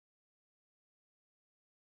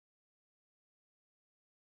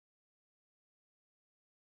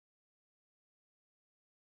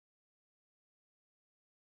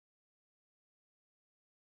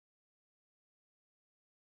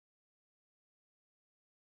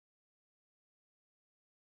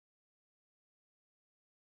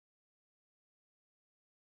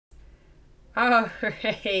All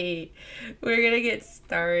right, we're gonna get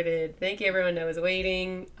started. Thank you, everyone that was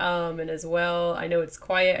waiting. And as well, I know it's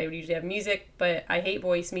quiet. I would usually have music, but I hate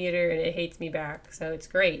voice meter and it hates me back, so it's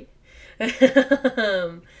great.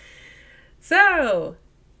 um, so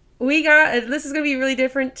we got this is gonna be a really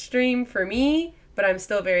different stream for me, but I'm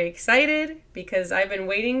still very excited because I've been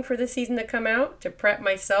waiting for the season to come out to prep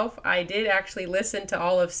myself. I did actually listen to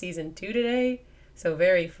all of season 2 today. So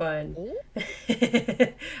very fun.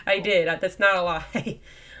 I did. That's not a lie.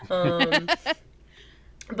 Um,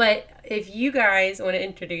 but if you guys want to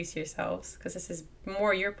introduce yourselves, because this is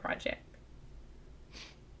more your project.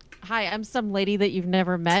 Hi, I'm some lady that you've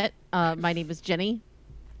never met. My name is Jennie.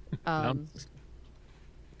 I'm,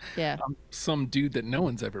 Yeah. I'm some dude that no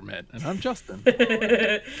one's ever met, and I'm Justin.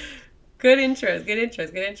 Good intros. Good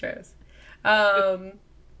intros. Good intros.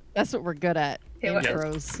 That's what we're good at. Yes.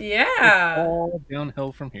 Intros. Yeah. All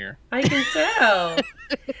downhill from here. I can tell.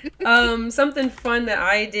 Something fun that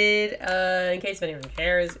I did, in case anyone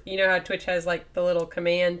cares, you know how Twitch has like the little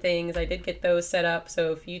command things. I did get those set up.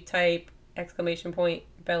 So if you type exclamation point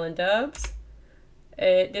Belle and Dubs,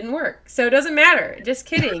 it didn't work. So it doesn't matter. Just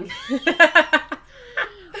kidding.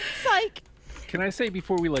 Psych. Can I say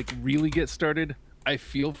before we really get started, I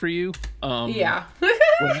feel for you. Yeah.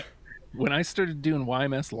 when I started doing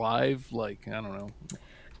YMS live, I don't know.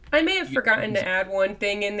 I may have forgotten to add one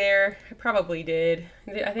thing in there. I probably did.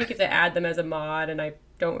 I think it's to add them as a mod, and I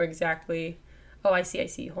don't exactly. Oh, I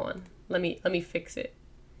see. Hold on. Let me fix it.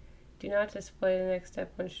 Do not display the next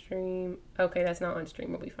step on stream. Okay, that's not on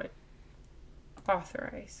stream. We'll be fine.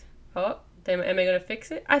 Authorize. Oh, then am I gonna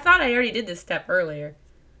fix it? I thought I already did this step earlier.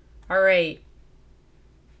 All right.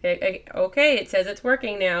 Okay, it says it's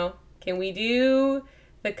working now. Can we do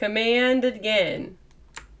the command again?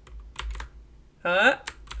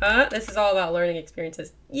 This is all about learning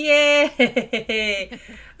experiences. Yay!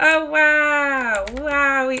 Oh, wow!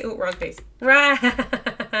 Wow! Wrong face.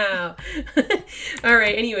 Wow! All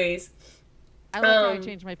right, anyways. I like how I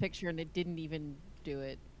changed my picture and it didn't even do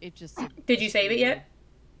it. It just... Did you save it yet?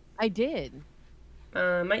 I did.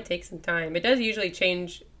 Might take some time. It does usually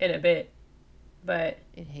change in a bit, but...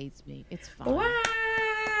 It hates me. It's fine. Wow!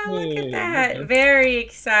 Look at that. Very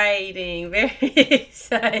exciting. Very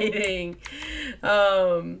exciting.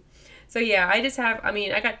 So yeah, I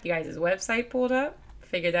got you guys' website pulled up.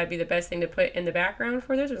 Figured that'd be the best thing to put in the background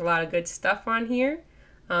for this. There's a lot of good stuff on here.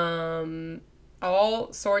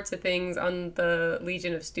 All sorts of things on the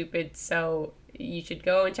Legion of Stupid. So you should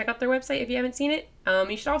go and check out their website if you haven't seen it.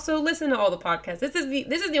 You should also listen to all the podcasts. This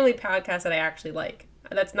is the only podcast that I actually like.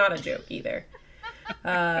 That's not a joke either.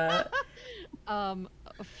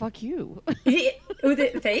 Fuck you.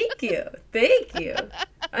 Thank you.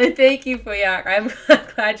 And thank you, Fuyak. I'm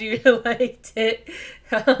glad you liked it.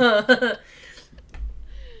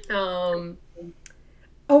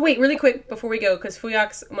 Oh, wait, really quick before we go, because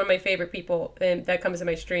Fuyak's one of my favorite people and that comes to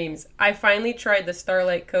my streams. I finally tried the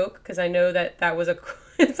Starlight Coke because I know that was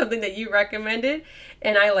something that you recommended,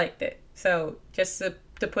 and I liked it. So just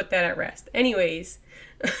to put that at rest. Anyways.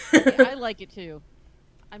 Yeah, I like it too.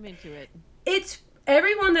 I'm into it. It's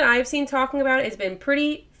everyone that I've seen talking about it has been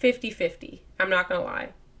pretty 50-50. I'm not going to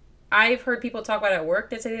lie. I've heard people talk about it at work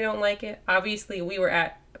that say they don't like it. Obviously, we were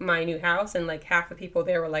at my new house and half the people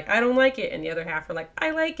there were like, I don't like it. And the other half were like,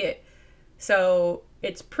 I like it. So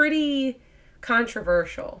it's pretty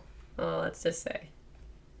controversial. Let's just say.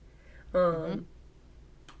 Good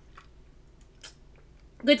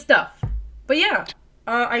stuff. But yeah.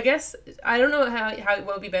 I guess, I don't know how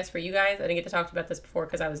what would be best for you guys. I didn't get to talk about this before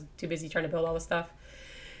because I was too busy trying to build all the stuff.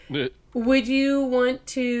 Would you want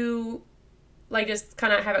to, just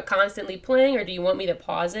kind of have it constantly playing, or do you want me to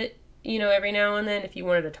pause it, every now and then if you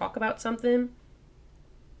wanted to talk about something?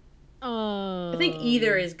 I think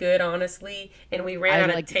either is good, honestly. And we ran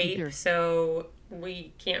out of tape, either. So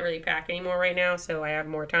we can't really pack anymore right now, so I have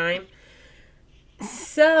more time.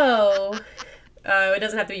 So, it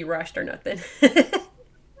doesn't have to be rushed or nothing.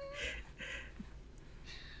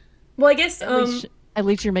 Well, I guess at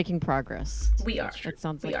least you're making progress. We are. That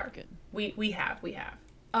sounds good. We have.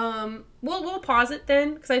 We'll pause it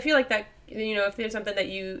then, because I feel like that. If there's something that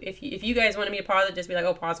if you guys wanted me to pause it, just be like,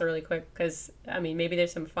 oh, pause it really quick, because maybe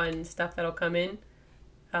there's some fun stuff that'll come in.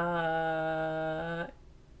 And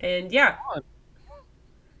yeah,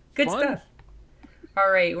 good stuff. All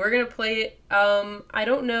right, we're gonna play it. I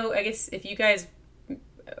don't know. I guess if you guys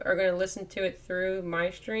are gonna listen to it through my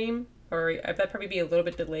stream, or that'd probably be a little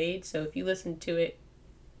bit delayed. So if you listen to it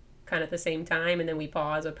kind of at the same time and then we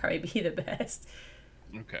pause, would probably be the best.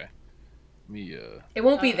 Okay. It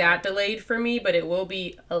won't be that delayed for me, but it will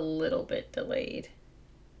be a little bit delayed.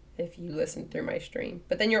 if you listen through my stream.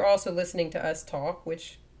 But then you're also listening to us talk,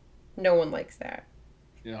 which no one likes that.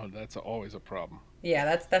 You know, that's always a problem.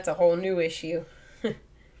 Yeah, that's a whole new issue.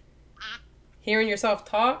 Hearing yourself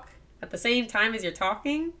talk at the same time as you're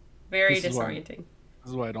talking, very disorienting. This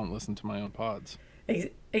is why I don't listen to my own pods.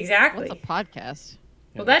 Exactly. What's a podcast?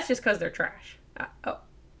 Well, that's just because they're trash. I'm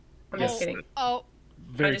just kidding. Oh,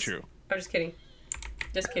 very true. I'm just kidding.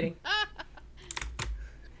 Just kidding.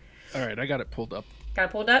 All right, I got it pulled up. Got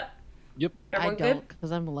it pulled up? Yep. Everyone I don't,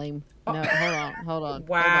 because I'm lame. Oh. No, hold on.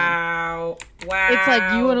 Wow. Wow. It's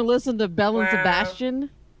like, you want to listen to Belle and Wow. Sebastian?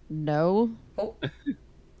 No. Oh.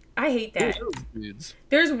 I hate that. Those dudes.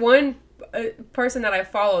 There's one person that I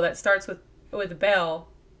follow that starts with Belle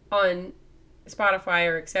on Spotify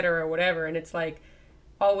or etc. or whatever, and it's like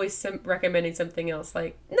always recommending something else.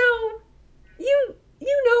 Like, no, you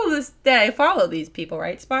know this that I follow these people,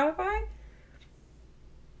 right? Spotify?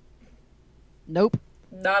 Nope.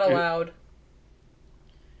 Not allowed.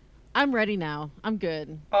 I'm ready now. I'm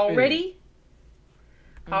good. Already?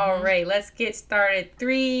 All right, let's get started.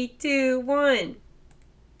 3, 2, 1.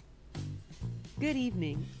 Good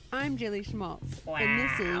evening. I'm Jilly Schmaltz, Wow. and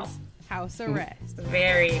this is House Arrest.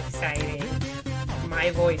 Very excited.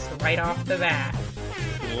 My voice right off the bat.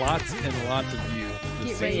 Lots and lots of you.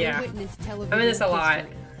 Get ready Yeah. to witness television I'm in this a lot.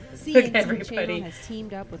 history. Look, CNC everybody. Channel has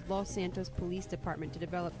teamed up with Los Santos Police Department to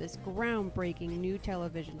develop this groundbreaking new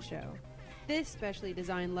television show. This specially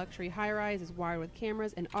designed luxury high-rise is wired with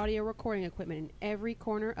cameras and audio recording equipment in every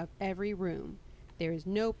corner of every room. There is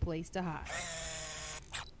no place to hide.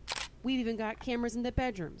 We've even got cameras in the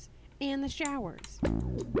bedrooms and the showers.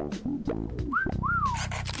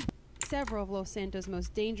 Several of Los Santos'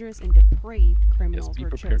 most dangerous and depraved Yes, criminals be were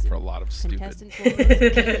prepared chosen. for a lot of stupid. Contestants will lose a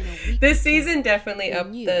game in a week This or season so, definitely and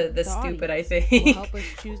upped you, the stupid, I audience, will think. help us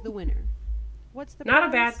choose the winner. What's the Not a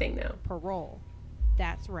prize? bad thing, though. Parole.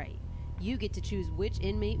 That's right. You get to choose which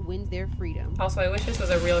inmate wins their freedom. Also, I wish this was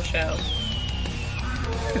a real show.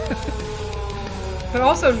 But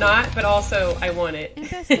also not, but also I want it. And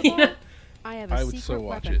best of all, Yeah. I have a I would secret so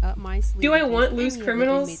watch weapon it. up my sleeve. Do I in case want loose any of the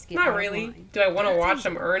criminals? inmates get Not out of really. line. Do I want to That's watch easy.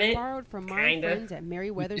 them earn it? Borrowed from my Kinda. friends at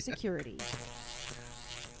Merriweather Security.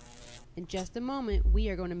 In just a moment, we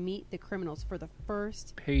are going to meet the criminals for the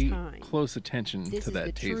first Pay time. close attention This to is that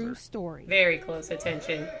the true taser. story. Very close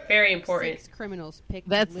attention. Very important. 6 criminals picked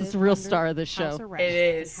That's to the live real under star of this house show. arrest It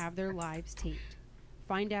is. and have their lives taped.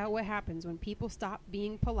 Find out what happens when people stop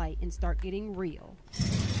being polite and start getting real.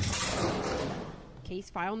 Case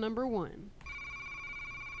file number 1.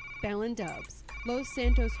 Belle and Dubs, Los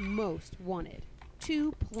Santos' most wanted.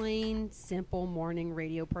 2 plain, simple morning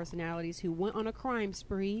radio personalities who went on a crime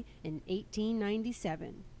spree in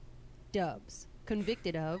 1897. Dubs,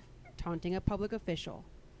 convicted of taunting a public official,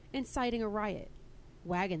 inciting a riot,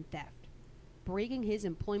 wagon theft, breaking his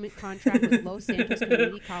employment contract with Los Santos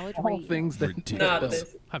Community College All Radio. things that Not Belle.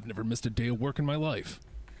 this. I've never missed a day of work in my life.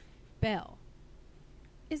 Belle.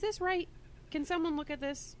 Is this right? Can someone look at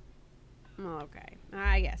this? Okay,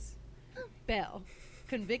 I guess. Belle,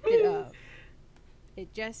 convicted of.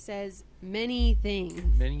 It just says many things.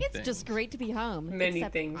 Many It's things. just great to be home. Many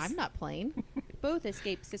except things. I'm not playing. Both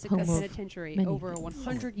escaped Sisika Home of Penitentiary many over things.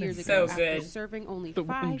 100 years So ago after good. serving only The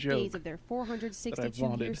one 5 days joke of their that I've 462-year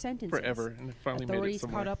wanted sentences. forever, and it finally made it Authorities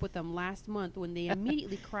somewhere. caught up with them last month when they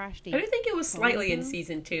immediately crashed I do think it was slightly in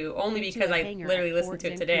season 2, only into because a I hangar literally at listened Fort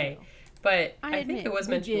to it today. Zancudo. But I I think admit, it was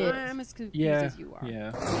we mentioned. did. I'm as confused Yeah, as you are.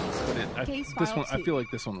 yeah. But Case this file one, I 2. feel like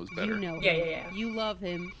this one was better. You know Yeah, him. yeah, yeah. You love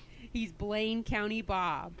him. He's Blaine County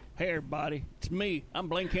Bob. Hey everybody, it's me. I'm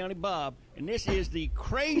Blaine County Bob, and this is the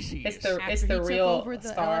craziest. It's the After he took real over the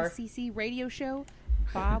star. LSCC radio show,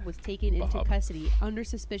 Bob was taken into Bob. custody under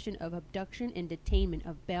suspicion of abduction and detainment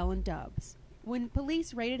of Belle and Dubs. When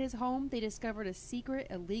police raided his home, they discovered a secret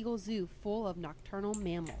illegal zoo full of nocturnal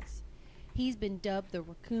mammals. He's been dubbed the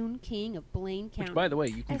Raccoon King of Blaine County. Which, by the way,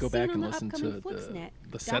 you can as go seen back on and the listen to upcoming Flixnet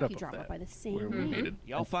the setup of docudrama that, by the same where we name. made it.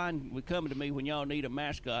 Y'all find we coming to me when y'all need a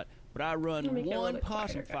mascot, but I run Make it a little one bit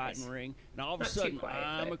possum quieter, guys. fighting ring, and all of a Not too sudden quiet,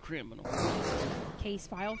 I'm but- a criminal. Case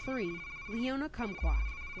File 3, Leona Kumquat,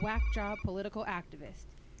 whack job political activist.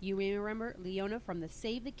 You may remember Leona from the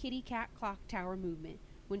Save the Kitty Cat Clock Tower movement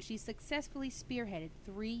when she successfully spearheaded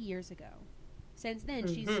 3 years ago. Since then,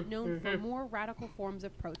 she's known for more radical forms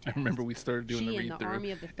of protest. I remember we started doing She the and the read-through,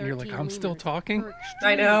 Army of the and you're 13 like, I'm still Lemurs, talking? her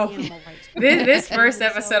I extreme know. animal rights This group, first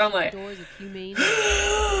themselves episode, I'm on the like, doors of humane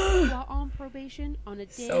while on probation on a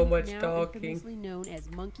day So much now talking. infamously known as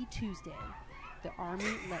Monkey Tuesday. The Army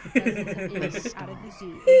let dozens of inmates out of the zoo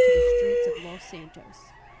into the streets of Los Santos.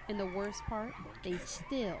 And the worst part, they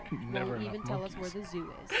still Never won't enough even tell us where monkeys. the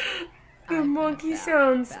zoo is. The monkey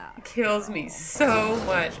sounds kills me so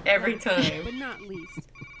much every time. But not least,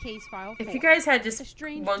 case file 4. If you guys had A just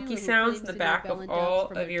strange monkey duo who sounds in claims the to know back Belle of and Dubs all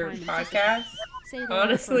from of their your time in podcasts, say they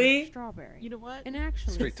honestly- like strawberry. You know what? And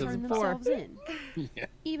actually Straight to turn the four. themselves in. Yeah.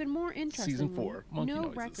 Even more interestingly, 4, monkey no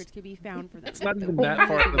noises. records could be found for them. It's not but even we that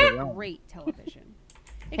far have out of the realm. Great television.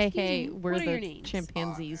 Hey, Excuse hey, me, we're what are your the names?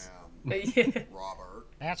 chimpanzees. Yeah. Robert.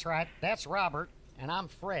 That's right. That's Robert, and I'm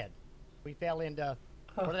Fred. We fell into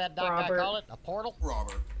what did that doc guy Robert. call it? A portal?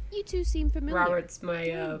 Robert. You two seem familiar. Robert's my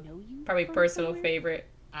Do I know you probably from personal somewhere? favorite.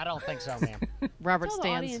 I don't think so, ma'am. Robert Tell the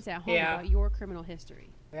stands. audience at home Yeah. about your criminal history.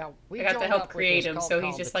 Well, we I got to joined help up with create this him, cult so he's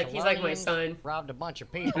called just the like my Chelonians, son. Robbed a bunch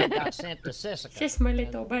of people and got sent to Sisika. Just my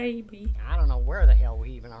little baby. I don't know where the hell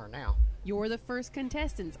we even are now. You're the first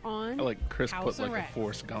contestants on I like Chris House put like Arrest. a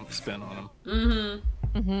Forrest Gump spin on him.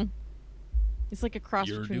 Mm-hmm. Mm-hmm. It's like a cross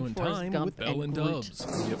You're between doing Forrest time Gump with Belle and Groot.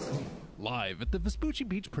 Dubs. Yep. Live at the Vespucci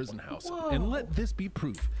Beach Prison House. Whoa. And let this be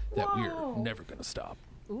proof that Whoa. we're never going to stop.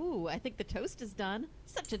 Ooh, I think the toast is done.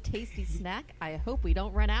 Such a tasty snack. I hope we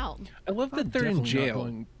don't run out. I love that I'm they're in definitely not jail.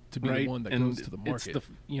 going to be right? the one that and goes to the it's market.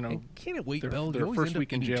 the Can't it wait, their, Belle? their You always first end up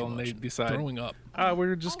week in eating jail, too and they much, decide, throwing up.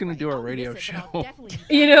 we're just gonna do our radio show.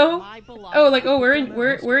 You know? We're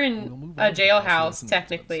in a jailhouse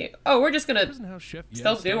technically. Oh, we're just gonna Prison House chef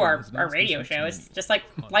still Yes do started our his radio non-specific show. It's menu. just like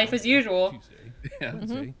On life as Monday, usual. Tuesday, Yeah.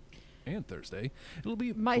 Wednesday, and Thursday. It'll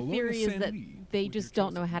be My bologna theory is that sandwich they with just your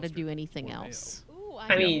don't know choice how of to do mustard anything or mayo. else.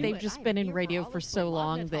 I mean- They've just been in radio for so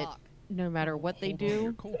long that no matter what they Hold on to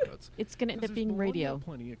your do, cold cuts, it's going to end because up there's being bologna radio.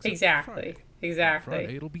 aplenty except Exactly. Friday. Exactly.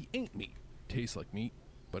 Friday it'll be ain't meat. Tastes like meat,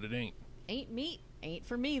 but it ain't. Ain't meat. Ain't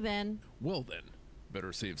for me then. Well then,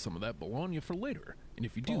 better save some of that bologna for later. And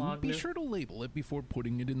if you do, Bologna. be sure to label it before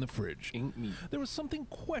putting it in the fridge. Ain't meat. There was something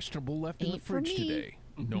questionable left in the Ain't for fridge me. today.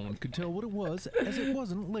 No one could tell what it was, as it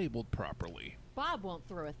wasn't labeled properly. Bob won't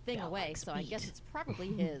throw a thing away, so I guess it's probably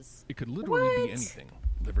his. It could literally What? be anything.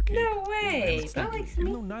 Liver cake. No or way. lamb steak, That likes even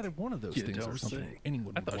me. though neither one of those You things don't are something say.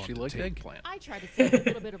 anyone I would thought want she to liked take. eggplant. I tried to save a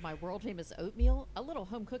little bit of my world famous oatmeal, a little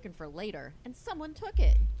home cooking for later, and someone took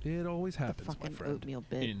it. It always happens, my fucking friend. oatmeal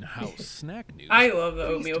bit. In-house snack news. I love the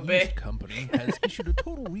Feast oatmeal Yeast bit. Company has issued a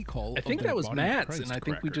total recall. I think of their that was Body of Matt's, Christ and I think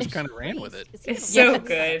we crackers. just kind of ran with it. Is he It's gonna so look at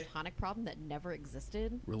good. this iconic problem that never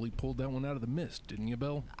existed. Really pulled that one out of the mist, didn't you,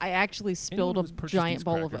 Belle? I actually spilled a who's purchased giant these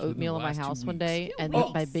bowl of crackers within oatmeal the in my last 2 house one weeks? day, and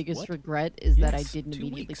Oh. my biggest What? regret is that I Yes, didn't 2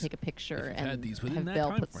 immediately weeks. take a picture If you've had and these within have that Belle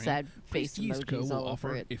time put frame, sad face Feast Yeast Co. emojis will all over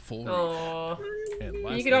offer it. a full Aw. And You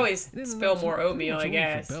lastly, could always in an spill announcement more pretty oatmeal, much I only for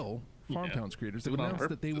guess. Belle, Farm Yeah. Towns creators have Do it on announced that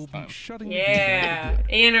purpose they will this be time. shutting the Yeah. Beach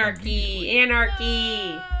Down Anarchy.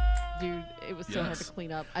 Anarchy. Dude, it was so hard to Yes.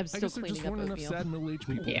 clean up. I'm I still guess there just cleaning up weren't enough oatmeal. sad middle-aged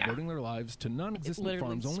people Yeah. devoting their lives to non-existent literally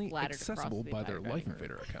farms only splattered across accessible the by their entire Life dining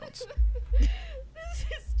Invader accounts.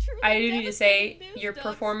 I do need to say your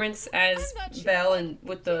performance as Belle and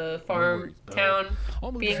with the farm worries, Belle. town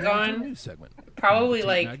I'll move being us on to a gone, new segment. probably Tate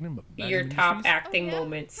like Magnum of Magnum your top Industries. acting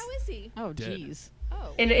moments How is he? Oh, Dead. jeez.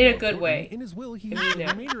 in a good way. In his will, he I used mean,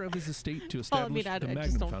 the remainder of his estate to Well, I establish mean, I the just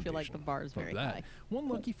Magnum don't Foundation. feel like the bar is For very that, high. one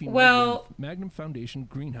lucky female Well- won the Magnum Foundation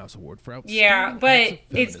Greenhouse Award for outstanding Yeah, acts but of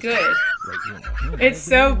it's feminism. good. Right here in my hand, It's the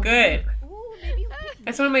so name of the good. winner. Ooh, maybe he'll pick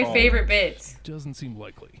That's one of my Oh. favorite bits. Doesn't seem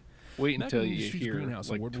likely. Wait until Magnum you Industries hear Greenhouse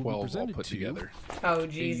like Award will be 12 all presented put to together. Oh A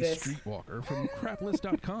Jesus. streetwalker from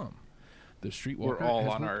craplist.com. The streetwalker We're all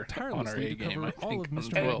has on our worked A tirelessly to game, cover I all think, of on Mr.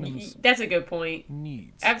 12. Magnum's That's a good point.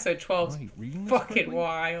 needs. Episode 12 Am I reading this fucking correctly?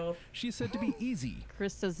 wild. She is said to be easy.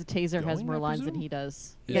 Chris says the taser has Going, more I lines than presume? he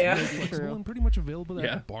does. is Yeah. very Maybe flexible true. and pretty much available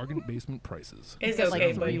Yeah. at bargain basement prices. It's got, like,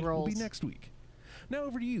 okay, three buddy. Will rolls. be next week. Now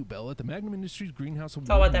over to you, Belle, at the Magnum Industries Greenhouse Award. It's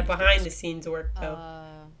all about that News behind the Desk. scenes work though.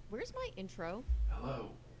 Where's my intro?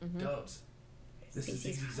 Hello, Dubs. This is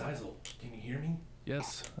ZZ Zeisel. Can you hear me?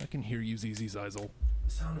 Yes, I can hear you, ZZ Zeisel. The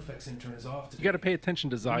sound effects intern is off today. You got to pay attention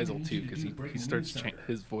to I Zeisel need too, you to because do he breaking starts news sounder.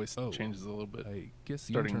 his voice Oh. changes a little bit. I guess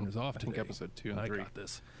the Starting, intern is off I today. think episode 2 and I 3. got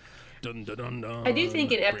this. Dun, dun, dun, dun. I do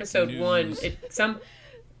think in Breaking episode 1, news.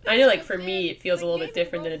 I know like for me it feels a little bit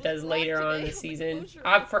different than it does later on in the season.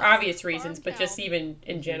 For obvious reasons, but just even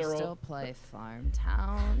in Still general. play Farm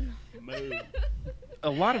Town. A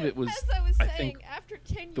lot of it was, As I was I saying, think, after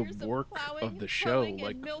 10 the years work plowing, of the show. hoeing,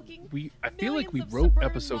 Like and milking, I feel like we millions of wrote suburban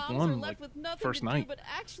episode moms are 1 left like with nothing first to do night. but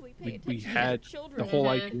actually pay We attention to their had the children. whole Mhm.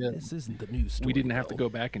 idea. This isn't the news story. We didn't have to Belle. go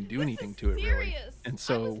back and do This anything is to it really. serious. And I was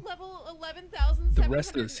so level the rest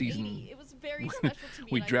of the 11,780. season, It was very special to me.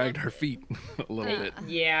 we and I dragged loved our it. feet a little bit.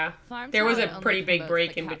 Yeah. Farm There was Town a only pretty big promotes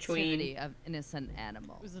break the in between. captivity of innocent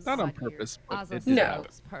animals. Not on purpose, but As a it did No. happen.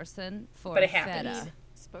 spokesperson for But it happened. FETA,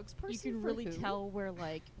 Spokesperson You can for really who? tell where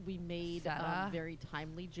like we made Feta very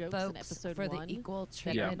timely jokes in folks episode for 1. the equal that are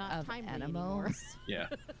treatment not of timely anymore. animals. Yeah.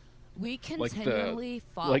 We Like the- continually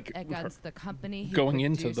fought like against the company who going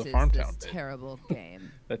into the produces Farm this Town bit. terrible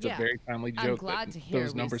game. That's Yeah. a very timely I'm joke. glad That to hear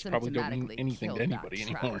those we numbers probably don't mean systematically anything to killed that anybody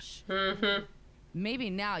anymore. trash. Mm-hmm. Maybe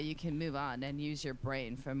now you can move on and use your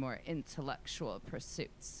brain for more intellectual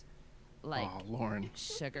pursuits, like Oh, Lauren.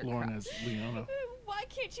 sugar Lauren crush. as Leona. Why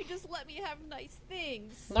can't you just let me have nice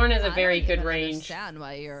things? Lauren has a I very don't good even range. understand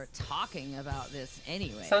why you're talking about this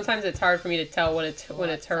anyway. Sometimes it's hard for me to tell when it's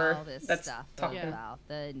What's her all this that's stuff talking. about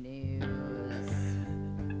the news.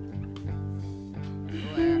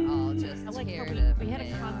 We're all just I like how here to we had a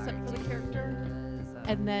pay concept our for the character, dues.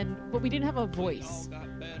 and then but we didn't have a voice,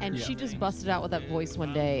 and she just busted out with that voice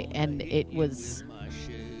one day, and it was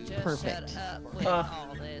Just perfect. shut up with Ugh.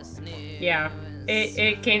 all this news. Yeah,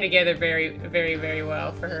 it came together very, very, very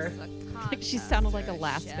well for her. Like she sounded like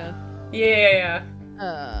Alaska. Yeah,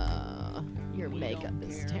 Your makeup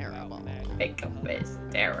is terrible. makeup is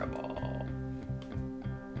terrible.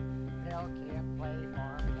 Bill can't play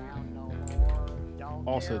Farmtown no more. Don't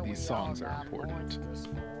Also, care, these we songs all are got important. points to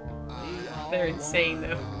score. They're insane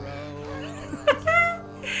though.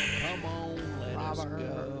 Come on, let us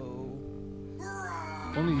go.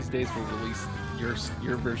 One of these days we'll release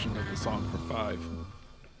your version of the song for 5.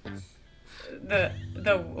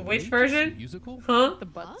 The which version? Musical? Huh? The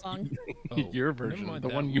butt song. Oh, Your never version, mind the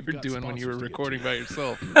that. one you We've were got doing when you were sponsors to get recording to. by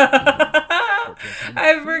yourself.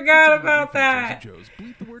 I forgot about that. Joe's.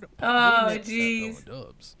 Bleep the word Oh, Belle and jeez.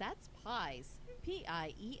 Dubs. That's Pies.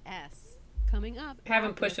 Pies. Coming up. Having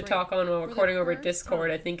after push the to break. talk on while For the recording over first Discord,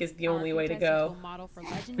 time, I think is the our only way to contestants go. will model for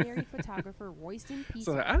legendary photographer Royston Pisa.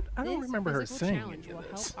 So I don't This remember her physical saying challenge any of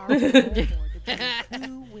will this. help our parole board determine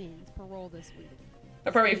who wins parole this week. I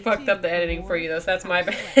probably Stay fucked up tuned the for editing more for you though, so that's my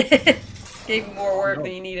bad. House Gave you more work no.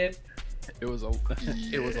 than you needed. It was a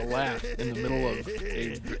laugh in the middle of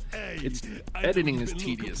a. It's editing is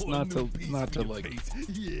tedious, not to like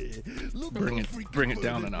bring it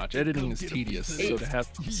down a notch. Editing is tedious, so to have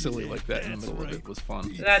silly like that in the middle of it was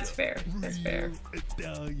fun. That's fair. That's fair.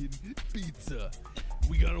 Italian pizza.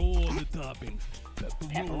 We got all the toppings.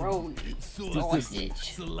 Pepperoni,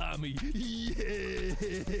 sausage, salami. Yeah.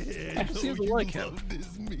 Seems to like him. Love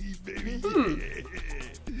this meat, baby.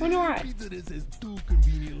 Wonder why. Pizza that has 2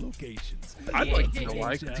 convenient locations. I'd like to know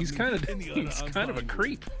why, 'cause he's kind of a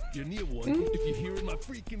creep. You're near one if you're hearing my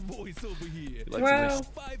freaking voice over here. He likes a Well, nice-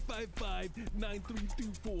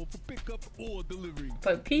 555-9324 for pickup or delivery.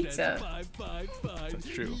 but pizza. That's 555. That's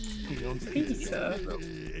true. He owns it. Pizza.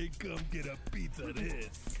 Hey, come get a pizza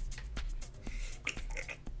this.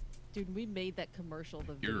 Dude, we made that commercial,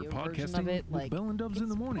 the You're video version podcasting of it, with like Belle and Dubs in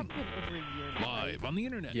the morning. probably over a year now, right? Live on the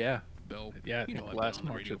internet. Yeah, Belle. yeah. I You think know, I've last been on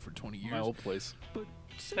the March radio at for 20 years. my old place. But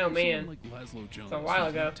say Oh, someone man. like Laszlo Jones, a while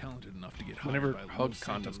who's ago. not talented enough to get hired Whenever by Hug Los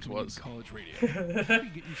Santos Condoms Community was. College Radio. How do you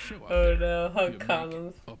get your show out Oh there? no, hug You make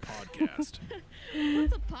condoms. a podcast.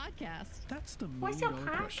 What's a podcast? That's the What's a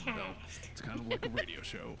million-dollar question, Belle. podcast? It's kind of like a radio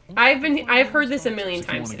show. I've heard this a million If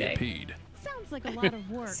you times wanna get today. paid. Sounds like a lot of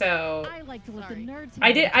work. So I like to let the nerds.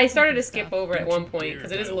 I started to skip over at one point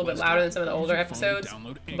because it is a little bit louder than some of the older episodes,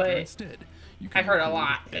 but You I've can heard a record,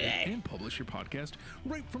 lot edit, today. And publish your podcast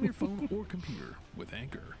right from your phone or computer with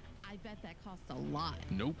Anchor. I bet that costs a lot.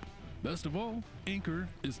 Nope. Best of all, Anchor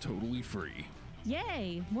is totally free.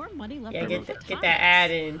 Yay! More money left yeah, over for get that ad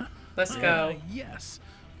in. Let's go. Yes.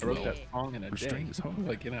 I wrote that song in a day, Restraint is hard.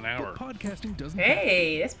 like in an hour. But podcasting doesn't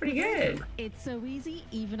Hey, that's pretty good. It's so easy,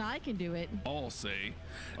 even I can do it. All say.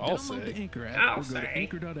 I'll Download the say. Anchor app I'll or go to say.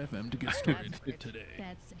 anchor.fm to get started today.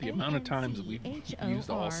 That's The amount of times that we've used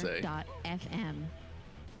I'll say. ANCHOR.fm.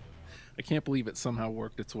 I can't believe it somehow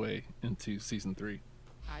worked its way into season 3.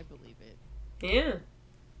 I believe it. Yeah.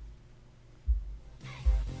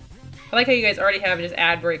 I like how you guys already have just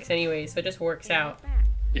ad breaks anyway, so it just works And out. we're back.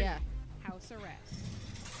 Yeah. House arrest.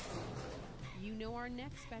 You know our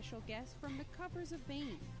next special guest from the covers of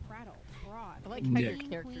Vane, Prattle, Broad. I like how your Teen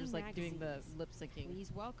character's Queen like doing the magazines. lip syncing.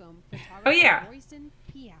 Please welcome photographer Oh, yeah. Royston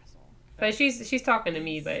Piasel. But she's talking to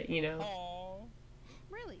me, but you know.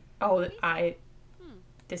 Really? Oh, Hmm.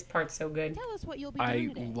 this part's so good. Tell us what you'll be I doing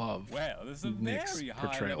today. love Well, this is a Nick's very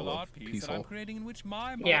portrayal high-level of art piece that I'm Peasel. creating in which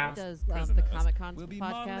my Yeah. models, Does the prisoners, Comic Con will be podcast.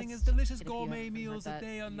 modeling as delicious And if you gourmet haven't heard meals that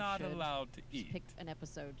they are you not should allowed to just eat. pick an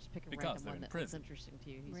episode. Just pick a Because random they're one in that's prison. interesting to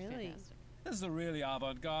you. He's Really? fantastic. This is really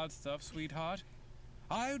avant-garde stuff, sweetheart.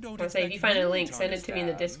 I don't I was say, if you find a link, send it to me in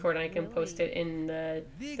the understand. Discord, and I can post it in the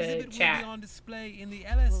exhibit will be chat. on display in the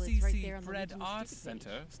Well, it's right LSCC there on the Fred original Arts stupid page.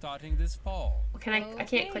 Center starting this fall. Can I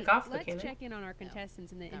can't click off the Let's camera. check in on our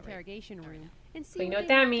contestants in the Not right. interrogation room and see So you know what what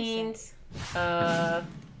they that have to means.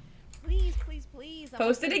 Please, please, please. I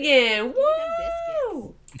Post want it some- again. Give me them biscuits.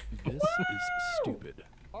 Woo! This is stupid.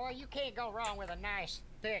 Boy, you can't go wrong with a nice,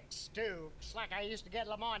 thick stew. Just like I used to get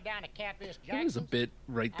Lamont down at Catfish Jackson's. There was a bit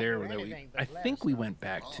right there After that anything but I think lettuce we on went the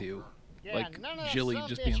back floor. to, Yeah, like none of that Jilly some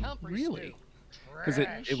just bitch being Humphrey really, stew. because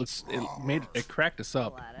it cracked us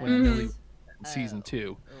up Lettuce. when Jilly Oh, in season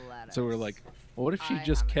 2. lettuce. So we're like, well, what if she I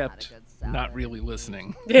just haven't had a kept good salad not in really weeks.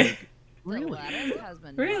 listening? Yeah. Like, The really? lettuce has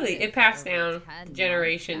been Really? running It passed for over down 10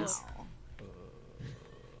 generations. months now.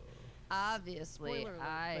 Obviously, Spoiler alert,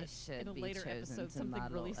 I but should in a be later chosen episode, to something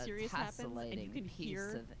model really a serious happens, and you tessellating can piece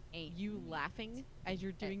hear of ain't you meat. laughing as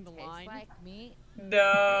you're doing the It tastes line. like meat.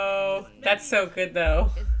 No, that's so good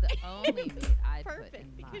though. It's the only meat I put Perfect,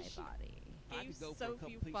 in my because she body. Gave go for so a couple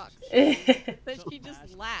few pieces fucks of that she Something just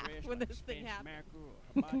nice, laughed fresh, when like this thing Spanish happened. mackerel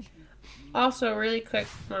or hibachi. Also, really quick,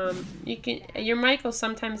 you can your mic will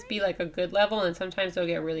sometimes be like a good level, and sometimes it'll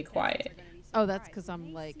get really quiet. Oh, that's because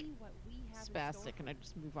I'm like spastic and I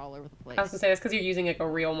just move all over the place. I was gonna say that's because you're using like a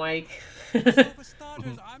real mic. So for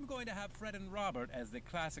starters, I'm going to have Fred and Robert as the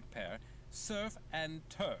classic pair, surf and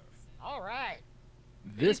turf. All right.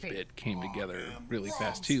 This bit came together really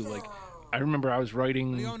fast too. Like, I remember I was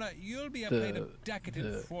writing Leona, you'll be a plate the, of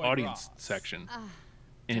decadent the foie audience gras. section, Ah,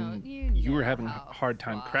 and don't you were know having a how hard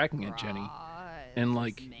time foie cracking it, Jenny. gras And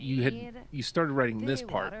like is you started writing made. this They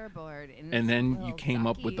part, waterboard in and its then you little came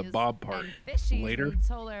up with the duckies Bob part and fishies later,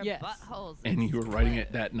 until their Yes. buttholes and you were writing split.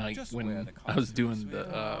 it that night Just wear when the I was costume, doing the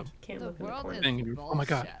sweetheart. Can't The look in the world corner. is thing. And you were, oh my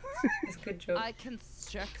god, bullshit. That's a good joke. I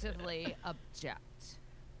constructively object.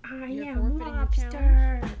 I You're am forfeiting the lobster.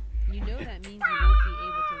 challenge. You know that means you won't be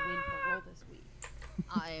able to win parole this week.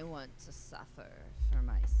 I want to suffer for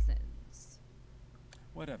my sins.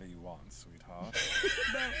 Whatever you want, sweetheart.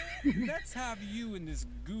 Now, let's have you in this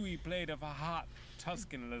gooey plate of hot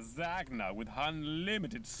Tuscan lasagna with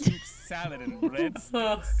unlimited soup, salad, and breadsticks.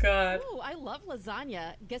 Oh god. Ooh, I love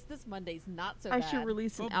lasagna. Guess this Monday's not so I bad. should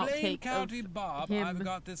release an For Blaine outtake County of Bob, him I've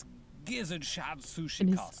got this gizzard shad sushi in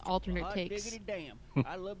his costume. alternate Hot takes. diggity damn.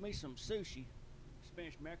 I love me some sushi.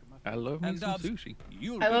 Spanish mackerel, my I favorite. love me And some Dubs, sushi.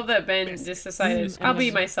 you'll I be love that Ben best. just decided Mm, I'll be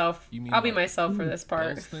and- myself. You mean I'll be like myself for this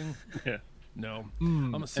part. Bell's thing? Yeah. No, Mm,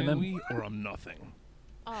 I'm a and then- Sammy or I'm nothing.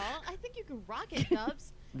 Aw, I think you can rock it,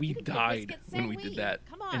 Dubs. We You can get died biscuits when and we weed. did that,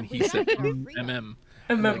 Come on, and we he gotta said get our freedom. MM.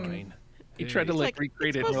 I Mm. mean, He tried to hey, like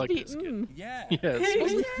recreate it, and we're like, It's supposed to be, Yeah. yeah, it's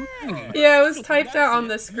supposed to be- Yeah, it was typed out on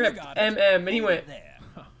the That's it. You script got it. MM, and he went There.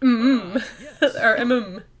 mm or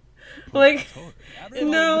mm. Like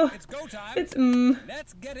Everyone, no, it's go time. it's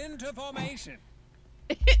Let's get into formation.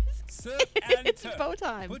 It's, Surf and it's turf. bow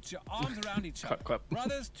time. Put your arms around each other. Clap, clap.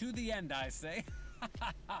 Brothers to the end, I say.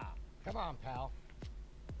 Come on, pal.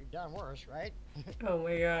 You've done worse, right? Oh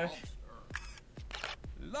my gosh.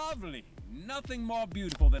 Lovely. Nothing more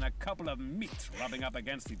beautiful than a couple of meats rubbing up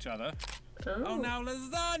against each other. Oh, Oh. now,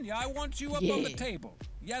 lasagna, I want you up on the Yeah. table.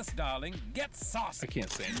 Yes, darling, get saucy. I can't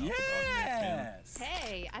say enough about it, man. Yes.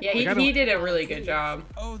 Hey, I Yeah, Like, I he don't- did a really good job.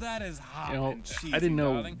 Oh, that is hot You know, and cheesy, I didn't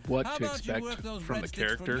know darling. what How to about you expect work those from the breadsticks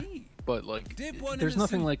for character, me? but like, Dip one in there's the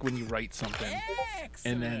nothing soup. like when you write something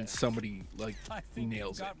and then Excellent. somebody like I think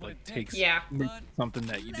nails you've it, got what like it takes. takes Yeah. something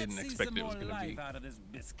that you didn't Let's see expect some it was more gonna life be. out of this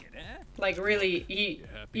biscuit, eh? Like really, he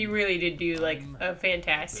happy? really did do like a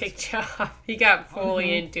fantastic job. He got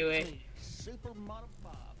fully into it. Supermodel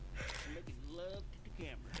Bob. Making love to the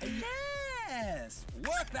camera. Yes!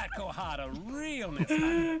 Work that Kohada realness,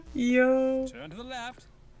 honey. Yo, Turn to the left.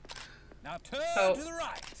 Now turn Oh. to the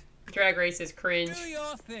right. Drag Race is Do cringe.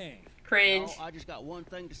 your thing. Cringe. Oh, I just got one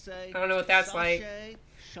thing to say. I don't know what that's like.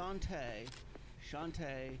 Shantae,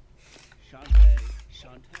 Shantae, Shantae,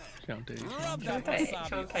 Shantae. Shantae. Rub that Shantae, wasabi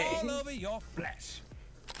Shantae. all over your flesh.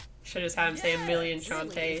 Should just have him say a million really is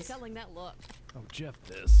Shantaes. selling that look. Oh, Jeff,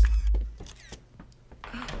 this.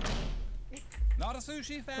 Not a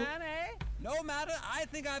sushi fan, eh? No matter, I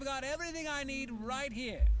think I've got everything I need right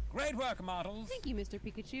here. Great work, models. Thank you, Mr.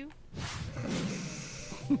 Pikachu.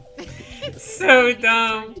 So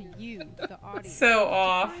dumb. To you, the audience. So to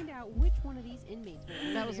off. Find out which one of these inmates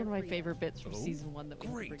will That was one of my win their favorite bits from Oh, season 1 that we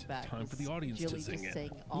great. bring back. Time for was the audience to Jilly sing just it. saying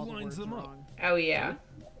Who all the lines words them up? wrong. Oh yeah,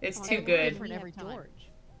 it's freedom. too On good. we have every time. George.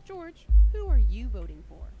 George, who are you voting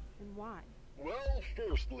for, and why? Well,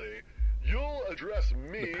 firstly, you'll address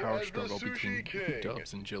me The power as the struggle between Sushi King,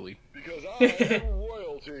 Dubs and Jilly. because I am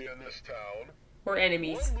royalty in this town. We're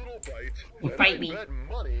enemies. One little bite, You and fight I me. bet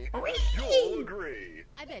money that Whee! you'll agree.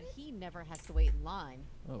 I bet he never has to wait in line.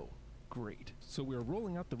 Oh, great. So we're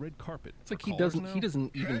rolling out the red carpet. It's like he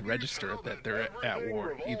doesn't even register that they're at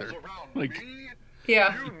war either. Like,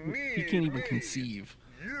 Yeah. he can't even conceive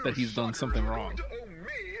that he's done something wrong. Owe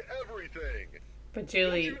me everything. But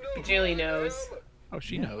Jilly knows. Oh,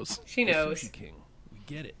 she knows. She knows. Sushi King. We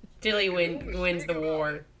get it. Jilly wins the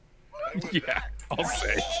war. And with Yeah. that, I'll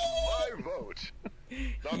say. My vote.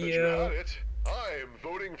 Not that you had it. I'm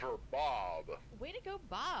voting for Bob. Way to go,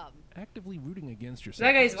 Bob. Actively rooting against yourself.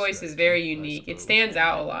 That guy's voice is very unique. It stands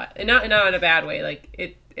out a lot, and not in a bad way.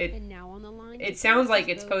 Like And now on the line, it sounds like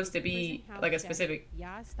it's supposed to be like a specific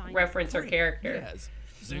reference or character. Yes.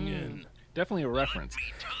 Zing in. Definitely a reference.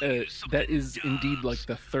 That is indeed like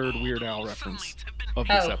the third Weird Al reference of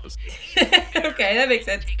this episode. Okay, that makes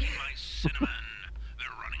sense.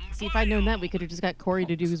 See, if I'd known that, we could have just got Corey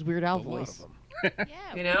to do his Weird Al voice.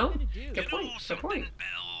 Yeah, You know? Good point. Good point.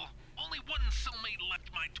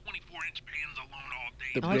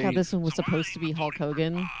 The I like how this one was supposed to be Hulk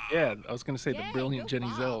Hogan. Yeah, I was going to say the brilliant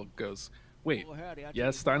Jennie Zell goes, wait, yeah,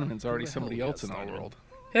 Steineman's already somebody else in our world.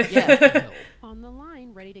 Yeah. On the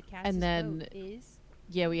line, ready to cast And his then, vote is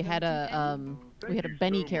yeah, we had a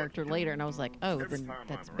Benny character later, and I was like, oh, then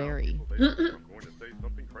that's Barry.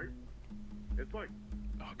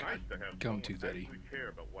 Oh God, Gumtooth Eddie.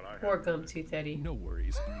 Poor Gumtooth Eddie. No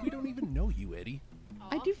worries. We don't even know you, Eddie.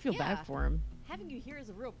 I do feel bad for him. Having you here is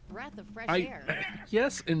a real breath of fresh I air.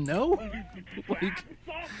 yes and no. Like,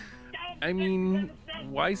 I mean,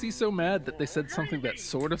 why is he so mad that they said something that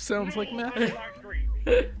sort of sounds like meth?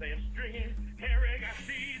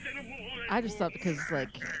 I just thought because, like,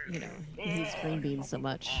 you know, he eats green beans so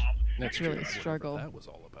much. That's really true. a struggle. That was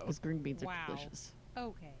all about. Because green beans are delicious.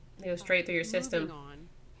 okay. They go straight through your system. Moving on.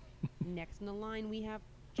 Next in the line, we have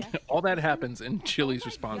Jeff. All that happens, and Chili's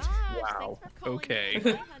response, "Wow,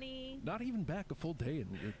 okay." Not even back a full day,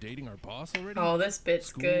 and you're dating our boss already. Oh, this bit's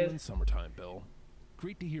School good. and summertime, Bill.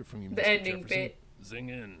 Great to hear from you, The Mr. ending Jefferson. bit. Zing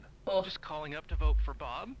in. Oh. Just calling up to vote for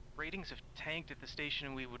Bob. Ratings have tanked at the station,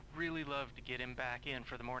 and we would really love to get him back in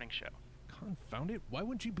for the morning show. Confound it! Why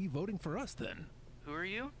wouldn't you be voting for us then? Who are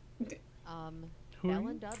you? Belle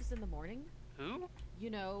and Dubs in the morning. Who? You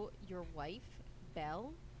know, your wife,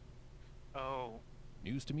 Belle. Oh.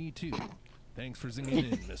 News to me too. Thanks for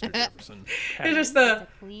zinging in, Mr. Jefferson. It's just the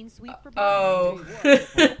clean sweep for oh.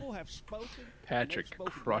 People have spoken. Patrick They've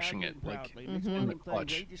spoken crushing it, loudly and like, proudly. It's in one the of them things,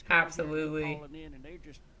 clutch. they just come in here, Absolutely. they're calling in, and they're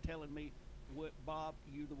just telling me, Bob,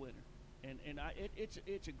 you the winner. And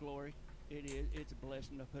it's a glory. It is. It's a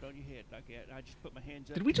blessing to put on your head. Like that. I just put my hands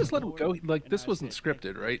up. Did we to just the let him go? Lord, Like, and this I wasn't said,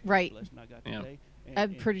 scripted, right? Right. blessing I got Yeah. today.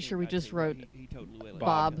 I'm pretty sure we I just tell you what, wrote he totally will.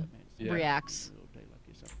 Bob Yeah. reacts.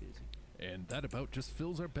 And that about just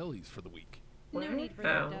fills our bellies for the week. No need for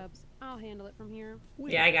Wow. that, Dubs. I'll handle it from here.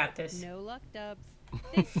 Yeah, I got this. No luck, Dubs.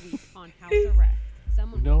 This week on House Arrest,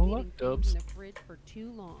 someone No was luck, leaving Dubs. things in the fridge for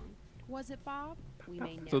too long. Was it Bob? We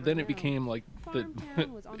may never So then it know. became like the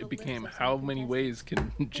Farmtown was on the it became list of how some many ways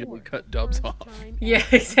can Jimmy For cut the Dubs first off? time Yeah,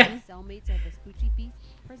 ever, exactly. Cellmates at Vespucci Beach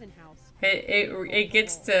prison house. It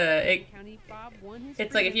gets to it. County Bob won his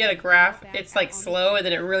It's like if you freedom had a and graph, back it's out like on the slow, and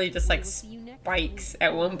then it street. really just We like will see you next spikes week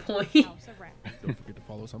at on one point. House Arrest. Don't forget to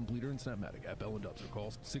follow us on Bleeder and Snapmatic at Belle and Dubs or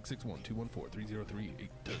call 661-214-3038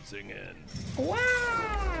 to zing in.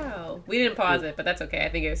 Wow. We didn't pause it, but that's okay. I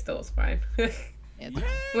think it still was fine. It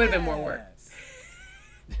would have been more work.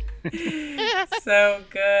 So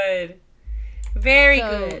good. Very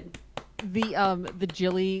So, good. The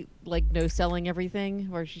Jilly, like, no selling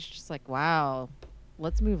everything, where she's just like, wow,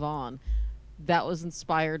 let's move on. That was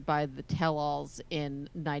inspired by the tell-alls in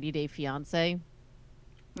 90 Day Fiancé.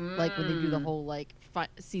 Like, when they do the whole, like,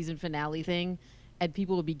 season finale thing, and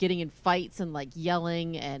people would be getting in fights and, like,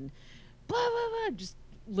 yelling and blah, blah, blah, just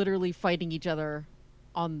literally fighting each other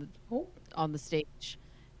on the stage.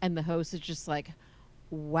 And the host is just like,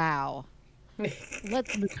 wow,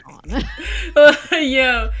 let's move on.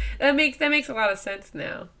 Yo, that makes a lot of sense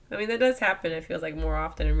now. I mean, that does happen, it feels like, more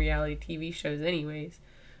often in reality TV shows anyways.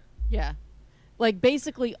 Yeah. Like,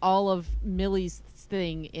 basically all of Millie's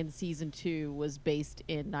thing in season 2 was based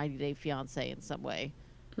in 90 Day Fiancé in some way.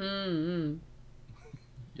 Mm-hmm.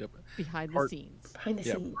 Yep. Behind the scenes. Behind the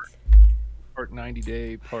scenes. Part 90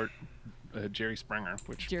 Day, part Jerry Springer,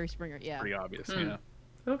 which Jerry Springer, yeah. pretty obvious, yeah.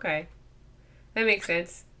 Okay. That makes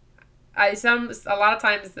sense. A lot of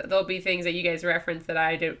times there'll be things that you guys reference that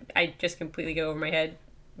I just completely go over my head,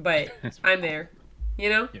 but I'm there. You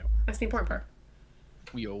know? Yeah. That's the important part.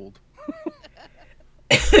 We old.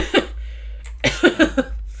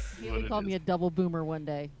 He called me a double boomer one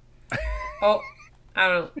day. Oh, I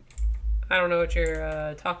don't know what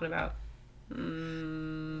you're talking about.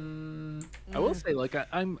 I will say, like,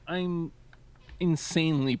 I'm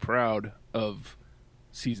insanely proud of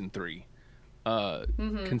season 3,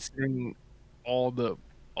 considering all the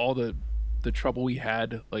trouble we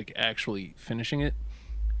had, like, actually finishing it.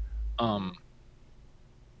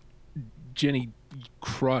 Jennie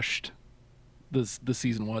crushed the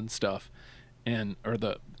season 1 stuff, or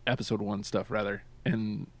the episode 1 stuff rather,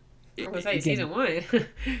 and I was say season 1.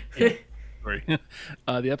 Sorry.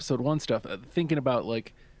 The episode 1 stuff. Thinking about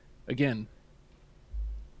like, again,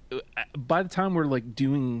 by the time we're like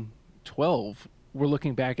doing 12, we're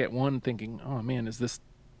looking back at 1, thinking, "Oh man, is this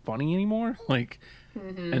funny anymore?" Like,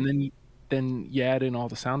 and then you add in all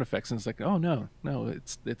the sound effects, and it's like, "Oh no,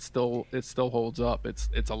 it still holds up. It's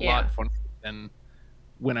a lot funnier than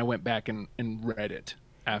when I went back and read it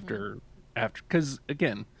after because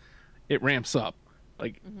again, it ramps up.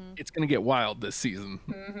 Like it's gonna get wild this season,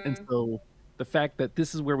 and so the fact that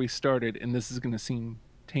this is where we started and this is gonna seem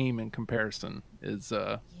tame in comparison is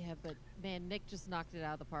yeah, but man, Nick just knocked it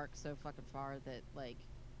out of the park so fucking far that like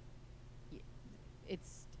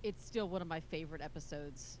it's still one of my favorite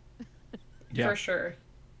episodes. For sure.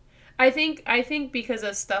 I think because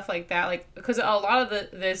of stuff like that, like because a lot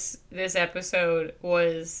of this episode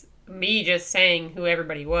was me just saying who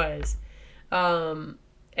everybody was, and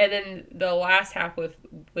then the last half with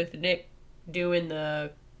Nick doing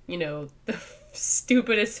the the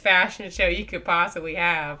stupidest fashion show you could possibly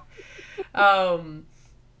have.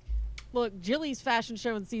 Look, Jilly's fashion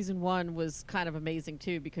show in season 1 was kind of amazing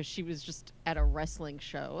too because she was just at a wrestling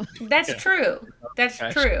show. That's true. That's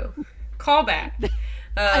true. Callback.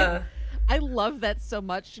 I love that so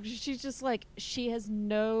much. She's just like, she has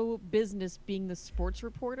no business being the sports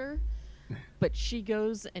reporter, but she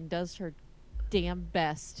goes and does her damn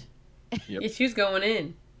best. Yeah, she was going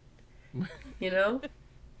in.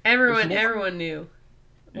 Everyone knew.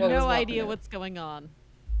 No idea what's going on.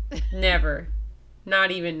 Never.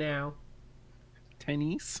 Not even now.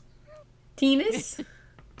 Tennis? Tennis?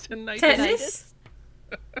 And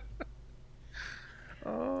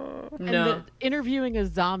interviewing a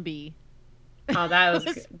zombie. Oh, that was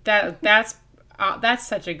good. That's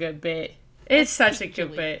such a good bit. It's such a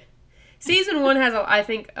good bit. Season 1 has, I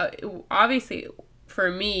think, obviously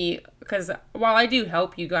for me, because while I do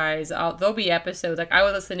help you guys, there'll be episodes like I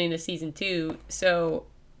was listening to season 2, so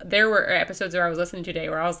there were episodes where I was listening today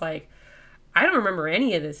where I was like, I don't remember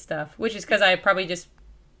any of this stuff, which is because I probably just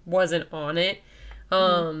wasn't on it.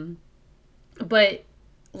 But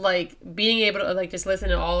like being able to like just listen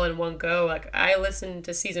to all in one go, like I listened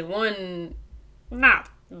to season 1 not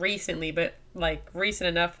recently, but like recent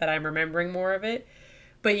enough that I'm remembering more of it.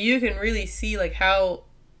 But you can really see like how,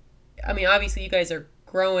 I mean, obviously you guys are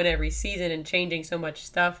growing every season and changing so much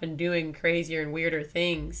stuff and doing crazier and weirder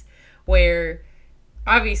things, where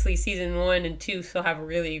obviously season 1 and 2 still have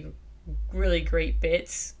really, really great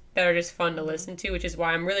bits that are just fun to listen to, which is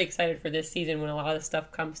why I'm really excited for this season when a lot of the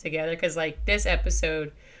stuff comes together, because like this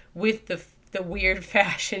episode with the weird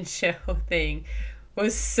fashion show thing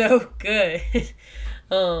was so good.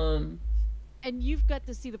 And you've got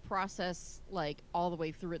to see the process like all the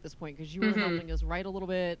way through at this point, because you were helping us write a little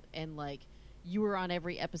bit, and like you were on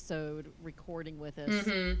every episode recording with us,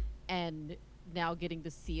 and now getting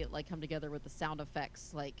to see it like come together with the sound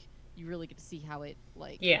effects, like you really get to see how it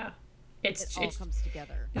like it all comes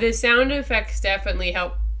together. The sound effects definitely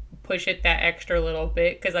help push it that extra little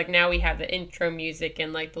bit, because like now we have the intro music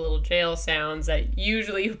and like the little jail sounds that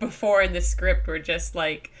usually before in the script were just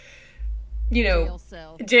like, jail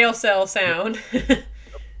cell sound.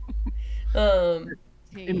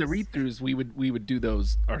 In the read-throughs we would do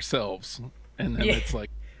those ourselves, and then it's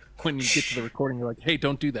like when you get to the recording you're like, hey,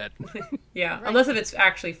 don't do that. Unless if it's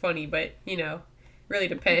actually funny, but really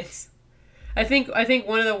depends. I think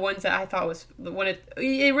one of the ones that I thought was when it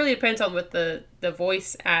really depends on what the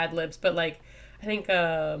voice ad libs, but like I think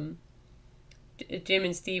Jim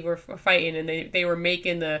and Steve were fighting and they were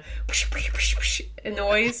making the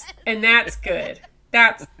noise, and that's good.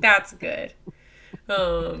 That's good.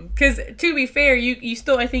 Because to be fair, you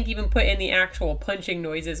still I think even put in the actual punching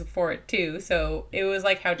noises for it too, so it was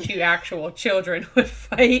like how 2 actual children would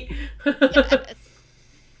fight. Yes.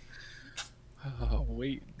 Oh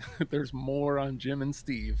wait, there's more on Jim and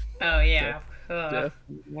Steve. Oh yeah,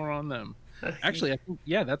 definitely more on them. Actually, I think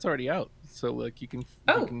that's already out. So like you can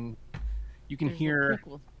hear.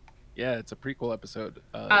 Yeah, it's a prequel episode.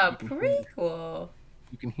 Prequel.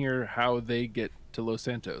 You can hear how they get to Los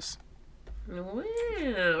Santos. Wow,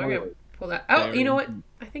 we're gonna pull that. Oh, you know what?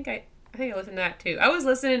 I think I listened to that too. I was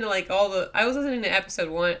listening to I was listening to episode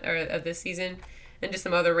 1 of this season. And just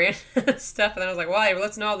some other random stuff, and then I was like, "Well, I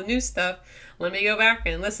listen to all the new stuff. Let me go back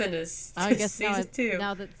and listen to season 2."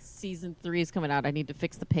 Now that season 3 is coming out, I need to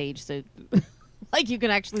fix the page so, like, you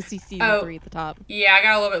can actually see season 3 at the top. Yeah, I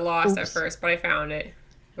got a little bit lost at first, but I found it.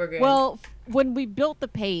 We're good. Well, when we built the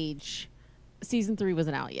page, season 3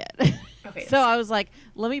 wasn't out yet. Okay. So I was like,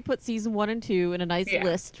 "Let me put season 1 and 2 in a nice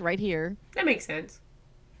list right here." That makes sense.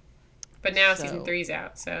 But now season 3's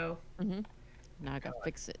out, so now I gotta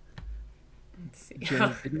fix it. Let's see.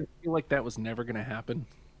 Jennie, didn't you feel like that was never going to happen?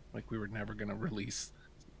 Like we were never going to release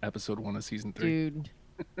episode 1 of season 3? Dude.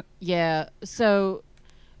 Yeah. So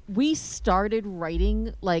we started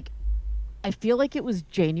writing, like, I feel like it was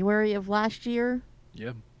January of last year.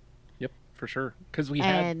 Yeah. Yep, for sure. Because we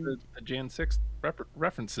had the Jan 6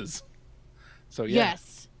 references. So, yeah.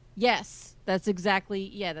 Yes. That's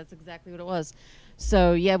exactly what it was.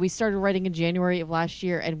 So, yeah, we started writing in January of last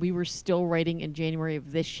year, and we were still writing in January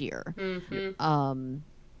of this year. Mm-hmm.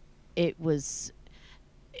 It was...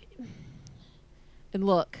 And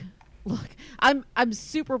look, I'm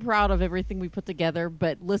super proud of everything we put together,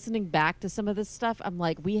 but listening back to some of this stuff, I'm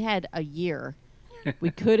like, we had a year. We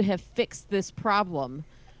could have fixed this problem.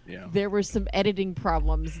 Yeah. There were some editing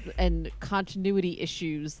problems and continuity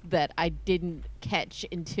issues that I didn't catch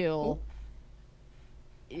until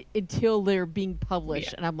they're being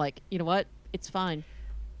published. And I'm like, you know what? It's fine.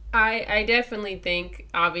 I definitely think,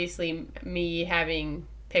 obviously, me having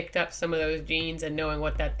picked up some of those genes and knowing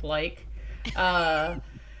what that's like, I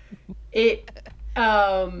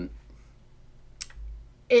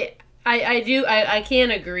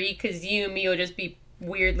can't agree, because you and me will just be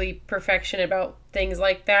weirdly perfectionist about things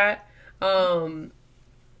like that.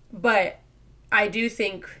 But I do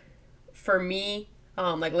think, for me,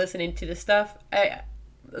 like listening to the stuff,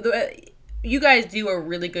 you guys do a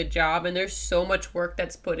really good job, and there's so much work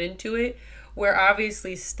that's put into it, where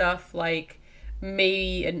obviously stuff like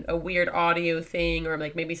maybe a weird audio thing, or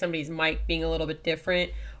like maybe somebody's mic being a little bit different,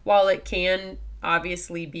 while it can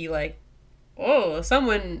obviously be like, oh,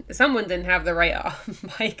 someone didn't have the right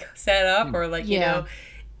mic set up, or like, you know,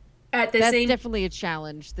 at the That's same... definitely a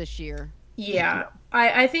challenge this year. Yeah.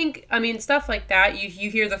 I think, I mean, stuff like that, you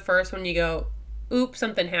hear the first one, you go, oops,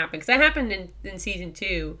 something happened. Because that happened in season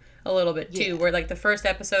 2 a little bit too, where like the first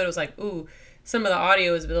episode was like, ooh, some of the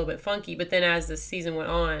audio is a little bit funky, but then as the season went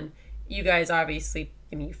on, you guys obviously,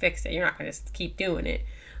 I mean, you fixed it. You're not going to just keep doing it.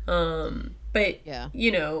 But,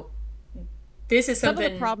 you know, this is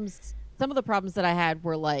something... Some of the problems that I had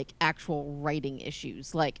were like actual writing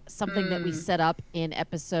issues, like something that we set up in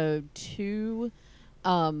episode 2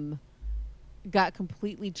 got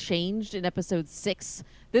completely changed in episode 6.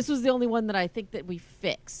 This was the only one that I think that we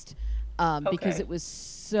fixed because it was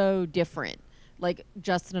so different. Like,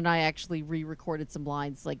 Justin and I actually re-recorded some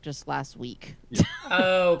lines like just last week.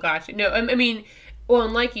 Oh, gotcha. No, I mean, well,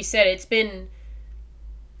 and like you said,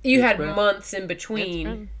 you had months in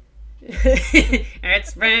between.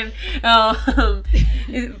 It's been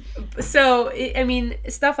so I mean,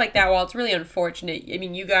 stuff like that, while it's really unfortunate, I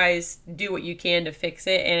mean, you guys do what you can to fix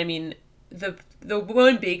it. And I mean, the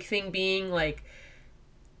one big thing being, like,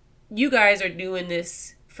 you guys are doing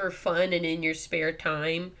this for fun and in your spare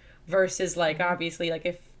time, versus like, obviously, like,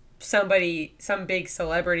 if some big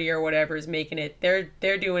celebrity or whatever is making it,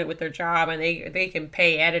 they're doing it with their job, and they can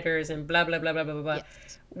pay editors and blah blah blah blah blah blah.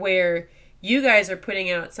 Yes. Where you guys are putting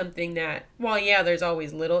out something that, while there's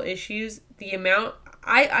always little issues, the amount,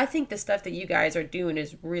 I think the stuff that you guys are doing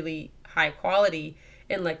is really high quality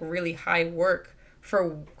and like really high work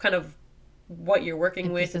for kind of what you're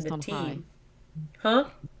working with in the team. Huh?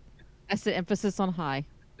 I said emphasis on high.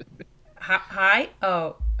 High?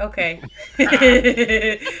 Oh, okay.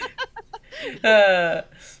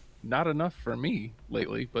 Not enough for me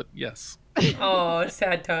lately, but yes. Oh,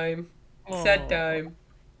 sad time. Sad time.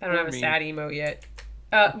 I don't have a sad emote yet.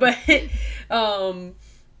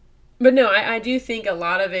 But no, I do think a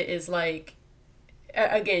lot of it is like,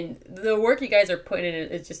 again, the work you guys are putting in,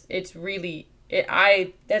 it's really,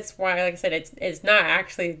 that's why, like I said, it's not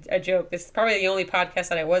actually a joke. This is probably the only podcast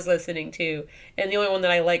that I was listening to, and the only one that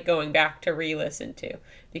I like going back to re-listen to,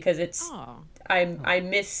 because I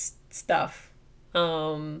miss stuff,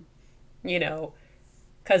 you know,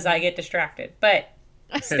 because I get distracted, but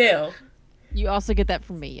still. You also get that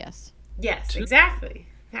from me, yes. Yes, exactly.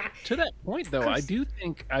 To that point, though, I do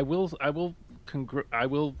think I will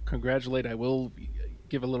congratulate. I will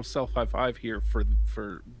give a little self high five here for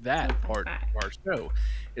that part of our show.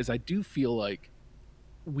 Is I do feel like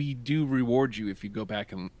we do reward you if you go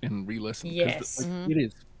back and re-listen. Yes, it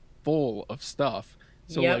is full of stuff.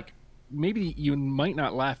 So like, maybe you might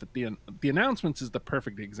not laugh at the announcements is the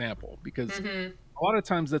perfect example, because a lot of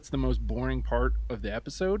times that's the most boring part of the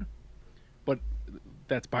episode. But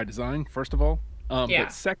that's by design, first of all.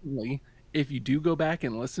 But secondly, if you do go back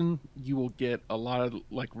and listen, you will get a lot of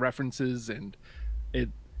like references, and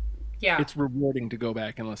it's rewarding to go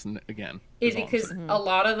back and listen again. Is because a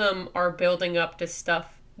lot of them are building up to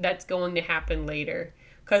stuff that's going to happen later.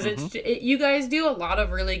 Because you guys do a lot of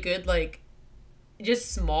really good, like,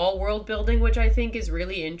 just small world building, which I think is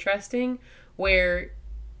really interesting, where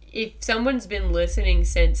if someone's been listening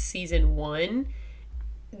since season 1,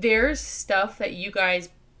 there's stuff that you guys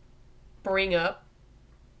bring up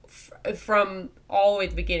from all the way at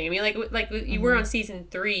the beginning. I mean, like you were on season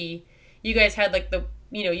 3, you guys had like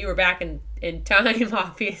you were back in time,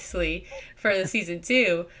 obviously, for the season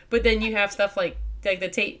 2, but then you have stuff like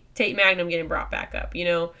the Tate Magnum getting brought back up,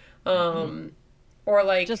 or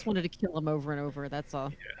like just wanted to kill him over and over. That's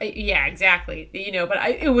all. Yeah, exactly. But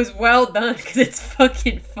it was well done because it's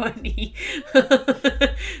fucking funny.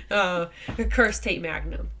 Cursed Tate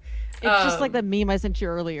Magnum. It's just like the meme I sent you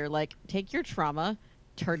earlier. Like, take your trauma,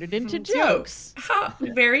 turn it into jokes.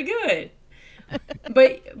 Very good.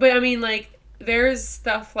 but I mean, like, there's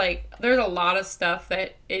a lot of stuff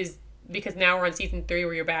that is, because now we're on season 3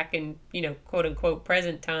 where you're back in, quote unquote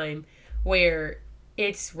present time, where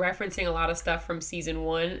it's referencing a lot of stuff from season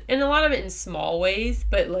 1 and a lot of it in small ways,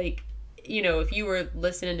 but like, if you were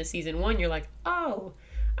listening to season 1, you're like, oh,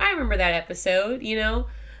 I remember that episode,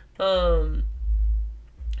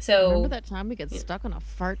 so remember that time we get stuck on a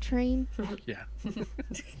fart train? Yeah.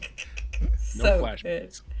 So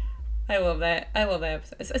good. I love that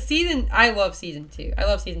episode. I love season 2. I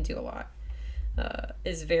love season 2 a lot.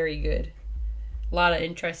 It's very good. A lot of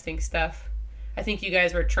interesting stuff. I think you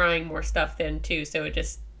guys were trying more stuff then too, so it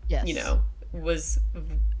just was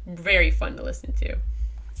very fun to listen to.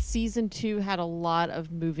 Season 2 had a lot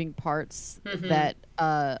of moving parts that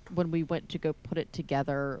when we went to go put it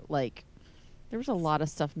together, like there was a lot of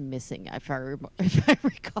stuff missing. If I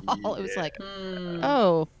recall, it was like,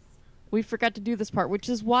 oh, we forgot to do this part, which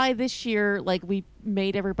is why this year, like, we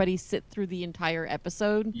made everybody sit through the entire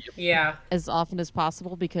episode, as often as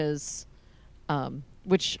possible, because,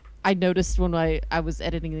 which I noticed when I was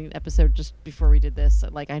editing an episode just before we did this.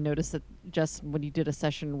 Like, I noticed that just when you did a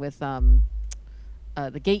session with the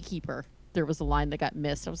gatekeeper, there was a line that got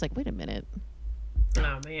missed. I was like, wait a minute.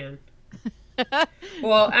 Oh man.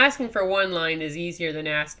 Well, asking for one line is easier than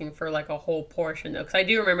asking for like a whole portion, though, because I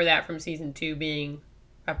do remember that from season 2 being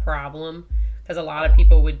a problem, because a lot of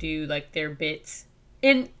people would do like their bits.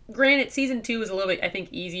 And granted, season 2 was a little bit, I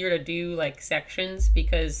think, easier to do like sections,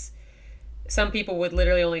 because some people would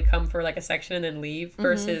literally only come for like a section and then leave,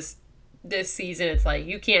 versus this season it's like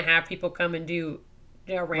you can't have people come and do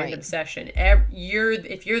a random session. If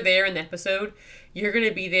you're there in the episode, you're going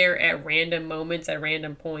to be there at random moments, at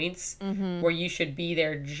random points, where you should be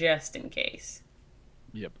there just in case.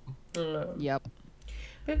 Yep. Yep.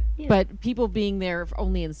 But people being there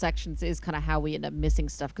only in sections is kind of how we end up missing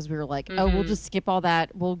stuff, because we were like, oh, we'll just skip all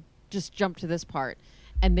that. We'll just jump to this part.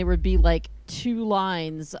 And there would be like 2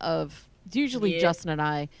 lines of, usually Justin and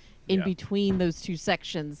I, in between those 2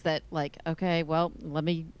 sections that like, okay, well, let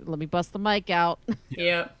me bust the mic out.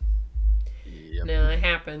 Yep. No, it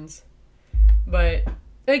happens. But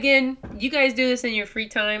again, you guys do this in your free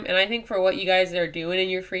time, and I think for what you guys are doing in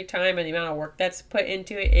your free time and the amount of work that's put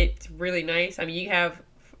into it, it's really nice. I mean, you have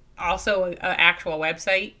also an actual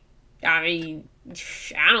website. I mean,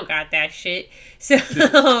 I don't got that shit. So,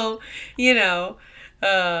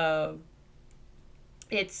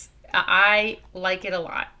 I like it a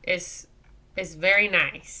lot. It's very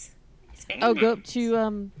nice. It's very nice. Go up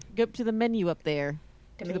to the menu up there.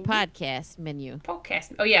 To the podcast menu.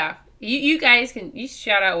 Podcast. Oh yeah. You guys can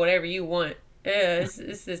shout out whatever you want. This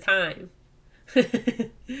is time.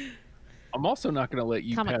 I'm also not going to let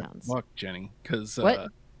you pass the buck, Jenny, because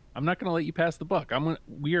I'm not going to let you pass the buck.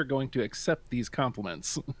 We are going to accept these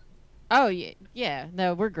compliments. Oh yeah.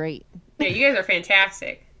 No, we're great. Yeah, you guys are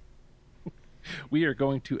fantastic. We are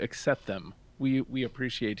going to accept them. We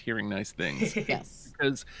appreciate hearing nice things. Yes.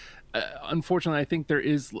 Because unfortunately, I think there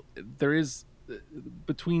is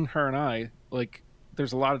between her and I, like,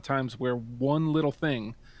 there's a lot of times where one little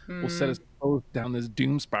thing will set us both down this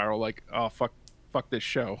doom spiral, like, oh, fuck this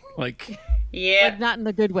show. Like, yeah. Like, not in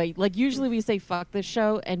the good way. Like, usually we say fuck this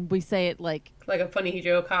show, and we say it like a funny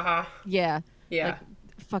joke, haha. Yeah. Yeah. Like,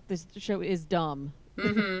 fuck this show is dumb.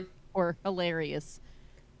 Or hilarious.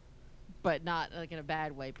 But not like in a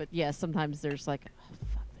bad way. But yeah, sometimes there's like, oh,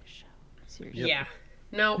 fuck this show. Seriously. Yeah.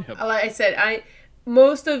 No, like I said,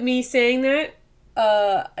 most of me saying that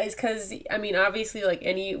is because, I mean, obviously, like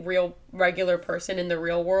any real regular person in the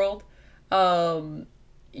real world,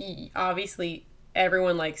 obviously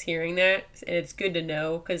everyone likes hearing that, and it's good to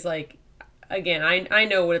know, because, like, again, I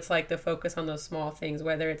know what it's like to focus on those small things,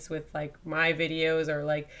 whether it's with like my videos or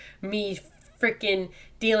like me freaking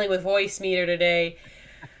dealing with voice meter today.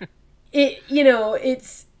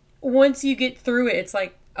 It's once you get through it, it's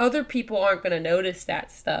like other people aren't going to notice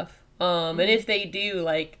that stuff. And if they do,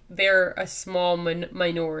 like, they're a small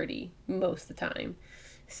minority most of the time.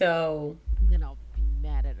 So then I'll be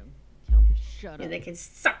mad at them. Tell them to Shut up. And they can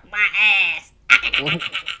suck my ass. Well,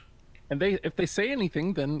 and if they say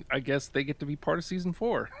anything, then I guess they get to be part of season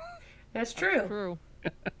 4. That's true. That's true.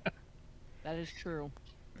 That is true.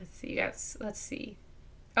 Let's see.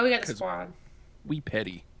 Oh, we got the squad. We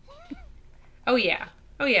petty. Oh yeah.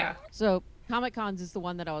 So Comic Cons is the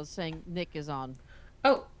one that I was saying Nick is on.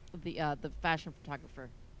 Oh. The fashion photographer.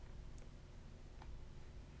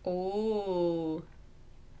 Oh.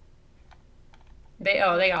 They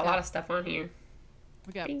got a lot of stuff on here.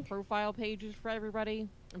 We got profile pages for everybody.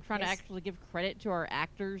 I'm trying to actually give credit to our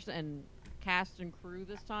actors and cast and crew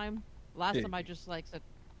this time. Last time I just said,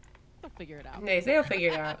 they'll figure it out. They'll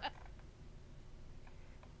figure it out.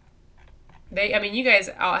 You guys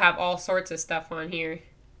all have all sorts of stuff on here.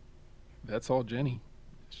 That's all Jennie.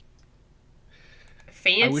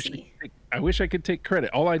 Fancy. I wish I could take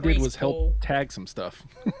credit. All I did was help tag some stuff.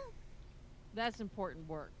 That's important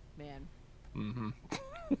work, man. Mm-hmm.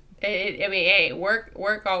 Hey,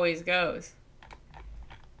 work always goes.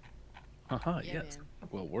 Yes. Man.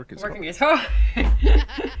 Well, working is hard.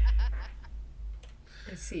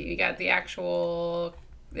 Let's see. We got the actual.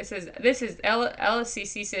 This is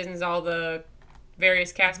LSCC sends all the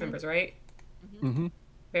various cast members, right? Mm-hmm.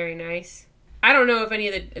 Very nice. I don't know if any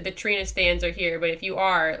of the Trina stands are here, but if you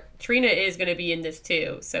are, Trina is going to be in this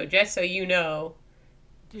too. So just so you know,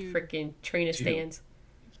 freaking Trina stands.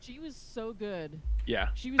 She was so good. Yeah.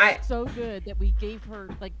 She was so good that we gave her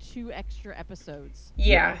like 2 extra episodes.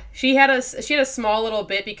 Yeah. She had a small little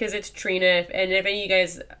bit because it's Trina, and if any of you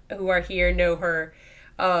guys who are here know her,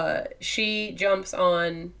 she jumps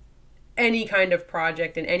on any kind of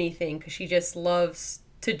project and anything because she just loves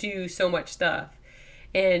to do so much stuff.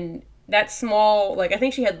 And that small, I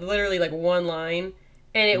think she had literally 1 line,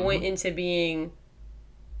 and it went into being.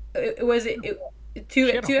 Two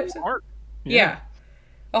episodes. Yeah.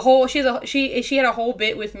 She had a whole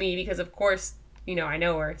bit with me because of course I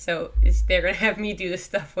know her, so they're gonna have me do this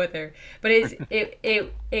stuff with her. But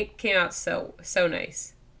it came out so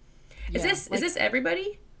nice. Yeah, is this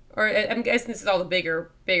everybody, or I'm guessing this is all the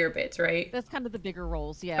bigger bits, right? That's kind of the bigger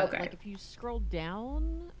roles, yeah. Okay. If you scroll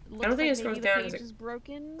down, I don't think it scrolls down. Is it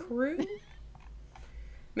broken? Crew?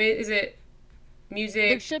 Is it music?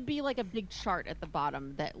 There should be a big chart at the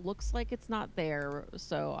bottom that looks like it's not there,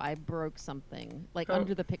 so I broke something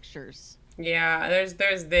under the pictures. Yeah,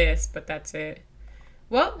 there's this, but that's it.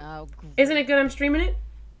 Well, isn't it good I'm streaming it?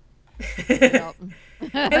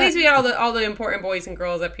 At least we got all the important boys and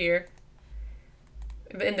girls up here,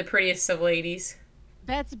 and the prettiest of ladies.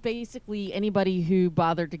 That's basically anybody who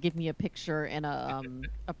bothered to give me a picture and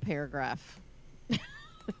a paragraph.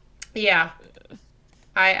 Yeah.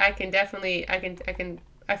 I can definitely, I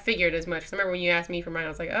figured as much. 'Cause I remember when you asked me for mine, I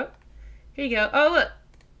was like, oh, here you go. Oh, look.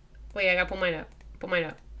 Wait, I gotta pull mine up.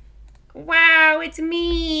 Wow, it's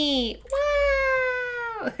me.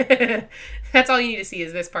 Wow. That's all you need to see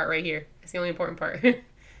is this part right here. It's the only important part.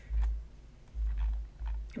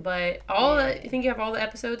 But I think you have all the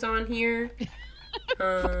episodes on here.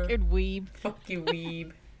 Fucking weeb. Fuck you,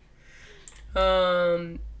 weeb.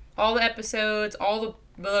 All the episodes, all the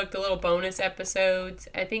little bonus episodes.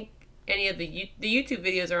 I think any of the YouTube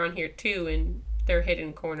videos are on here too, and they're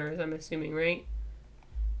hidden corners. I'm assuming, right?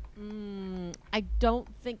 I don't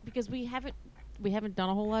think because we haven't done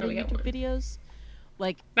a whole lot of YouTube videos.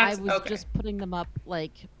 I was just putting them up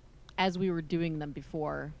as we were doing them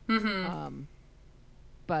before. Mm-hmm.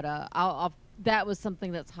 But I'll that was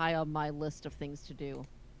something that's high on my list of things to do.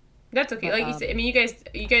 That's okay. Like you said, you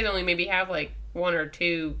guys only maybe have 1 or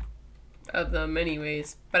 2 of them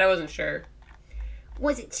anyways, but I wasn't sure.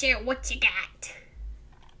 Wasn't sure what you got.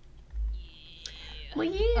 Yeah. Well,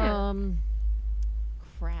 yeah.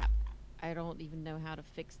 Crap. I don't even know how to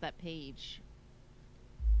fix that page.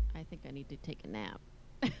 I think I need to take a nap.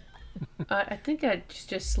 I think I'd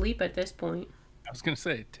just sleep at this point. I was gonna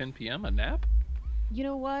say 10 p.m. a nap. You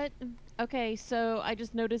know what? Okay, so I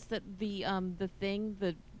just noticed that the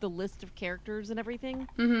list of characters and everything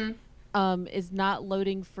is not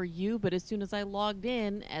loading for you, but as soon as I logged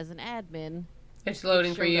in as an admin, it's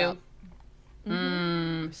loading for you.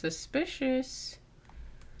 Suspicious.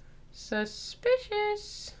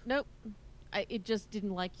 Nope. It just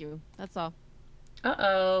didn't like you. That's all.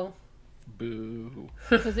 Uh-oh. Boo.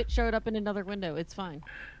 Because it showed up in another window. It's fine.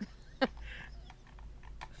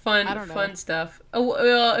 Fun stuff. Oh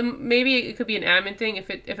well, maybe it could be an admin thing. If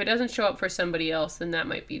it doesn't show up for somebody else, then that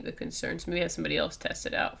might be the concern. So maybe have somebody else test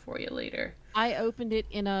it out for you later. I opened it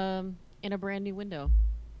in a brand new window.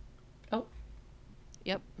 Oh.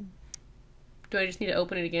 Yep. Do I just need to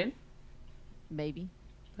open it again? Maybe.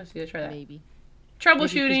 Let's try that. Maybe.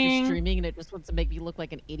 Troubleshooting. Maybe you're streaming and it just wants to make me look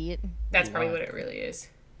like an idiot. That's probably what it really is.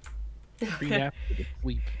 Pre-nap,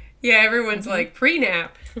 sleep. Yeah, everyone's like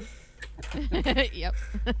pre-nap. Yep.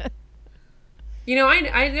 You know,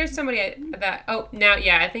 I there's somebody that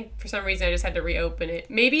I think for some reason I just had to reopen it.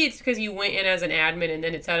 Maybe it's because you went in as an admin and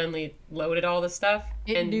then it suddenly loaded all the stuff.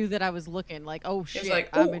 It knew that I was looking. Like, oh shit, like,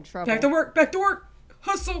 I'm in trouble. Back to work,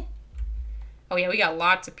 hustle. Oh yeah, we got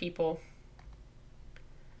lots of people,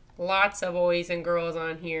 lots of boys and girls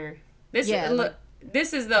on here. This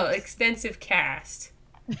is the extensive cast.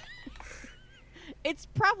 It's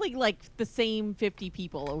probably like the same 50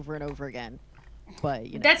 people over and over again. But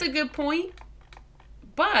you know. That's a good point.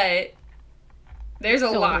 But there's a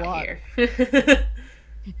lot here.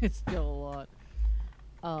 It's still a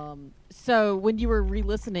lot. So when you were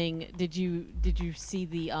re-listening, did you see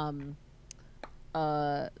the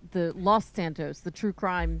Los Santos, the true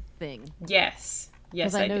crime thing? Yes.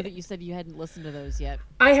 Yes, I know did. that you said you hadn't listened to those yet.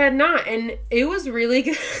 I had not, and it was really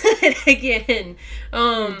good again.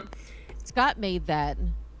 Scott made that.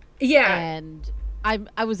 Yeah. And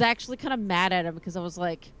I was actually kind of mad at him because I was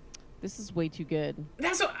like, this is way too good.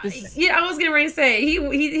 That's what I was getting ready to say. He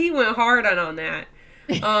went hard on that.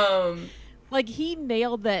 Like he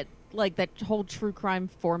nailed that whole true crime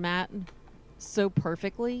format so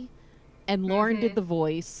perfectly. And Lauren did the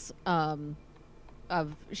voice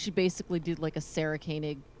she basically did like a Sarah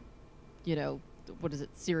Koenig, you know, what is it,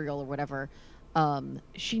 serial or whatever.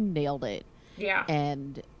 She nailed it. Yeah.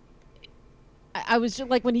 And I was just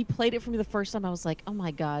like, when he played it for me the first time, I was like, oh my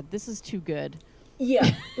God, this is too good.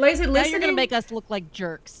 Yeah. Like I said, now you're going to make us look like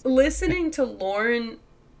jerks. Listening to Lauren,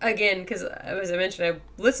 again, because as I mentioned,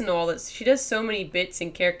 I listened to all this. She does so many bits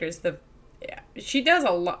and characters. She does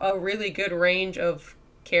a really good range of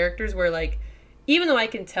characters where, like, even though I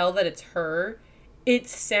can tell that it's her, it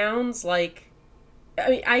sounds like, I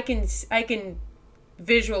mean, I can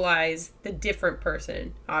visualize the different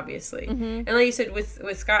person, obviously. And like you said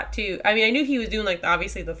with Scott too, I mean, I knew he was doing like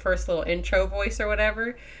obviously the first little intro voice or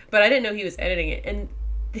whatever, but I didn't know he was editing it. And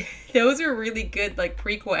those are really good like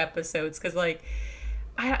prequel episodes because like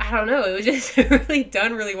I don't know, it was just really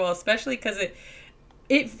done really well, especially because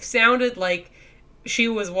it sounded like she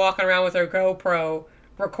was walking around with her GoPro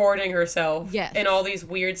recording herself in all these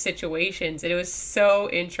weird situations, and it was so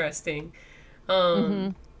interesting.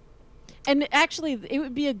 And actually, it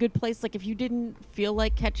would be a good place, like, if you didn't feel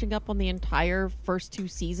like catching up on the entire first 2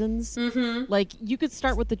 seasons, like, you could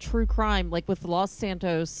start with the true crime, like, with Los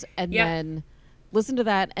Santos, and then listen to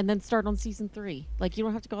that, and then start on season 3. Like, you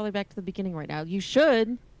don't have to go all the way back to the beginning right now. You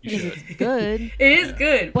should, because it's good. It is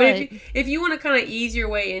good. But if you want to kind of ease your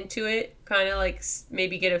way into it, kind of, like,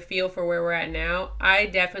 maybe get a feel for where we're at now, I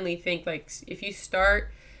definitely think, like, if you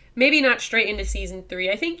start... Maybe not straight into season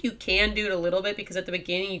 3. I think you can do it a little bit because at the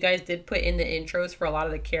beginning you guys did put in the intros for a lot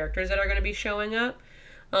of the characters that are going to be showing up.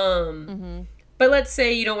 But let's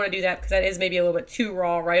say you don't want to do that because that is maybe a little bit too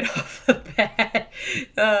raw right off the bat.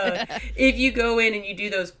 If you go in and you do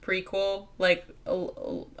those prequel, like,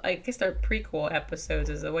 I guess they're prequel episodes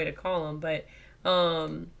is the way to call them, but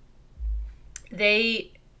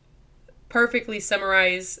they perfectly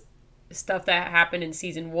summarize stuff that happened in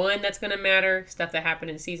season 1 that's going to matter, stuff that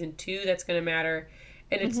happened in season 2 that's going to matter,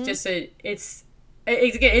 and it's just it's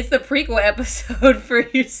the prequel episode for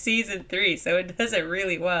your season 3, so it does it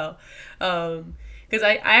really well. Because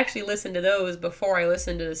I actually listened to those before I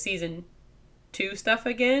listened to the season 2 stuff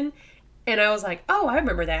again, and I was like, oh, I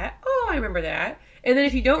remember that. And then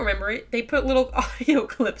if you don't remember it, they put little audio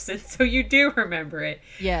clips in, so you do remember it.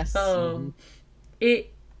 Yes.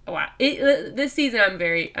 Wow. This season I'm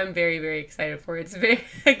very, very excited for. It's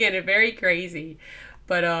very crazy.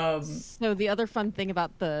 But so the other fun thing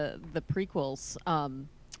about the prequels,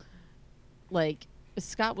 like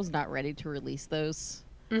Scott was not ready to release those.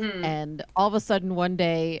 And all of a sudden one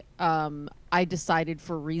day, I decided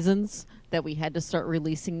for reasons that we had to start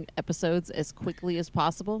releasing episodes as quickly as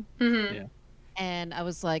possible. Yeah. And I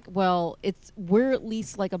was like, well, we're at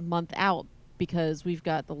least like a month out, because we've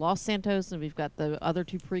got the Los Santos and we've got the other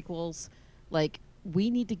 2 prequels. Like,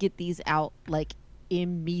 we need to get these out, like,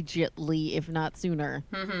 immediately, if not sooner.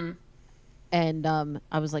 And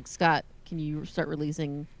I was like, Scott, can you start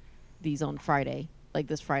releasing these on Friday? Like,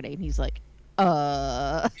 this Friday? And he's like,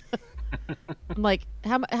 I'm like,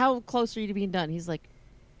 how close are you to being done? He's like,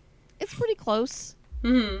 it's pretty close.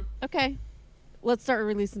 Okay. Let's start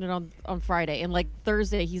releasing it on Friday. And like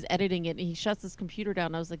Thursday, he's editing it and he shuts his computer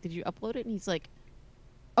down. I was like, did you upload it? And he's like,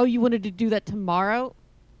 oh, you wanted to do that tomorrow?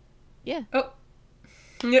 Yeah. Oh.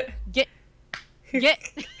 Yeah. Get.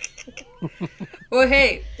 Well,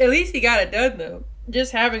 hey, at least he got it done, though.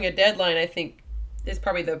 Just having a deadline, I think, is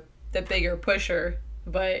probably the bigger pusher.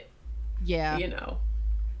 But, yeah, you know.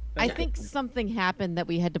 I think something happened that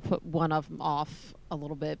we had to put one of them off a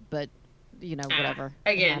little bit, but whatever.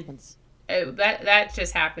 Again, it happens. That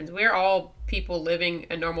just happens. We're all people living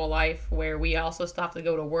a normal life where we also still have to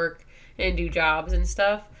go to work and do jobs and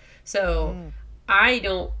stuff. So I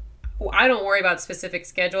don't worry about specific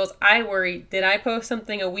schedules. I worry, did I post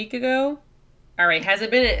something a week ago? All right, has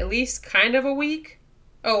it been at least kind of a week?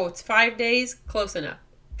 Oh, it's 5 days? Close enough.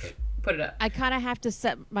 Put it up. I kind of have to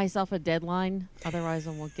set myself a deadline, otherwise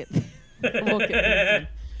I won't get things done.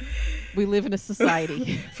 We live in a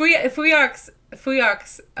society. Fuyok's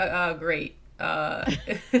great.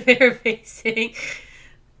 They're amazing.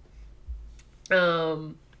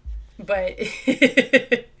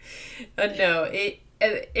 But no,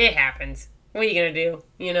 it happens. What are you gonna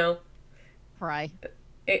do? Cry.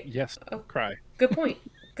 Yes, cry. Good point.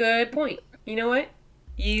 Good point. You know what?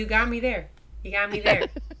 You got me there. You got me there.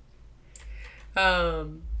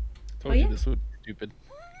 Told you this would be stupid.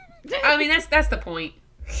 I mean, that's the point.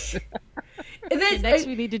 Next,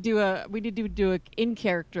 we need to do a in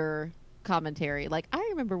character commentary. Like, I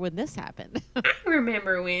remember when this happened. I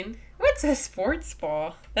remember when. What's a sports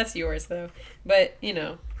ball? That's yours though. But I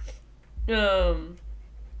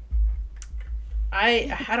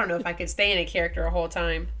don't know if I could stay in a character a whole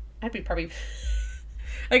time. I'd be probably.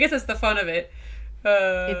 I guess that's the fun of it.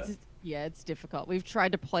 It's difficult. We've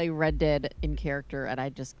tried to play Red Dead in character, and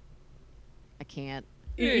I can't.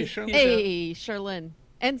 Hey, Sherlyn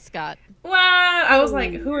and Scott. Wow, I was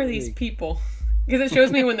like, who are these people? Because it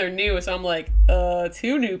shows me when they're new, so I'm like,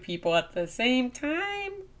 2 new people at the same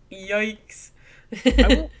time. Yikes!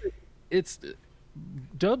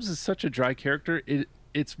 Dubs is such a dry character.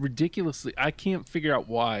 It's ridiculously. I can't figure out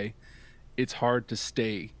why it's hard to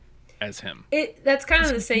stay as him. That's kind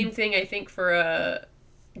of the same thing I think for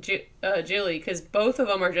Jilly, because both of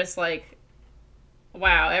them are just like,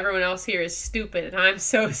 wow, everyone else here is stupid and I'm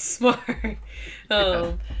so smart.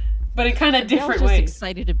 But in kind of different ways.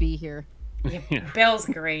 Excited to be here. Yeah. Belle's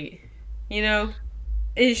great.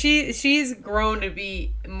 She's grown to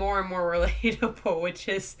be more and more relatable, which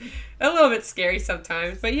is a little bit scary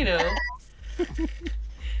sometimes, but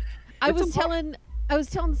I was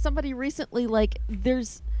telling somebody recently, like,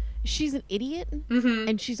 she's an idiot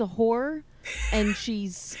and she's a whore and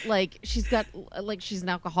she's an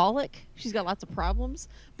alcoholic. She's got lots of problems,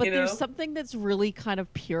 but there's something that's really kind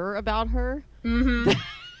of pure about her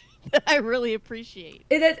that I really appreciate.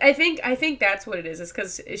 I think that's what it is. It's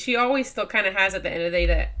because she always still kind of has at the end of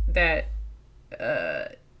the day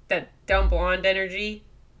that dumb blonde energy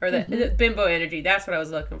or that bimbo energy. That's what I was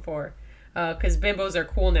looking for. Because bimbos are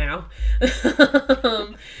cool now.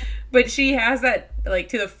 But she has that, like,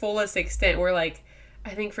 to the fullest extent where, like,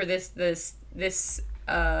 I think for the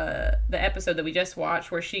episode that we just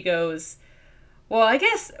watched where she goes, well, I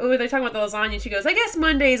guess when they're talking about the lasagna, she goes, I guess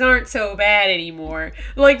Mondays aren't so bad anymore.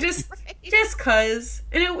 Like, just cause.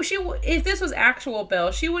 And if this was actual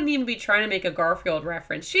Belle, she wouldn't even be trying to make a Garfield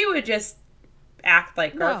reference. She would just act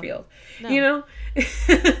like Garfield. No.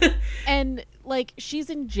 And, like, she's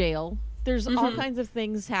in jail. There's all kinds of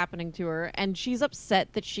things happening to her, and she's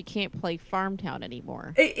upset that she can't play Farmtown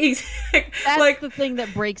anymore. Exactly. That's like, the thing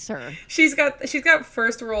that breaks her. She's got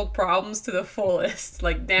first world problems to the fullest,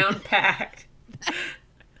 like down packed.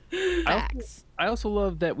 I also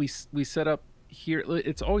love that we set up here.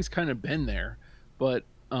 It's always kind of been there, but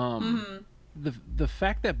the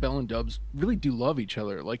fact that Belle and Dubs really do love each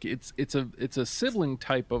other, like it's a sibling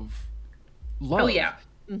type of love. Oh yeah.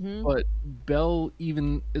 But Belle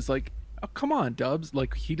even is like, oh, come on, Dubs.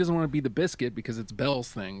 Like, he doesn't want to be the biscuit because it's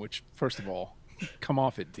Belle's thing, which, first of all, come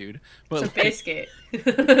off it, dude. But it's a biscuit.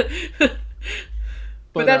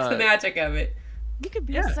 But that's the magic of it. You could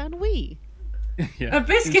be a Saint-Louis. Yeah. A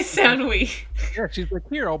biscuit Saint-Louis. Yeah, she's like,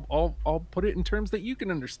 here, I'll put it in terms that you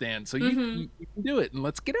can understand. So you can do it, and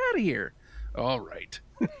let's get out of here. All right.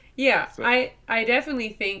 Yeah, so. I definitely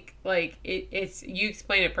think, like, it's you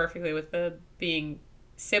explain it perfectly with the being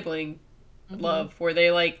sibling love, where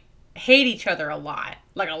they, like, hate each other a lot.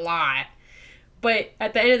 But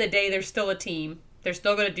at the end of the day, they're still a team. They're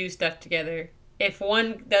still going to do stuff together. If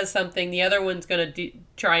one does something, the other one's going to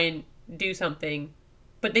try and do something,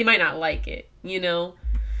 but they might not like it,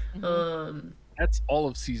 That's all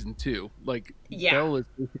of season 2. Like, Belle is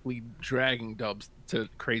basically dragging Dubs to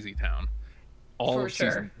Crazy Town. All of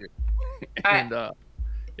season 2. And,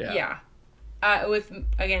 yeah. I was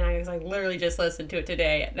like, literally just listened to it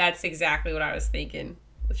today. That's exactly what I was thinking.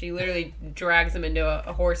 She literally drags him into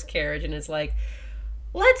a horse carriage and is like,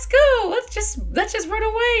 let's go, let's just run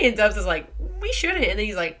away. And Dubs is like, we shouldn't. And then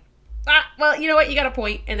he's like, well, you know what, you got a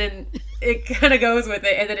point. And then it kind of goes with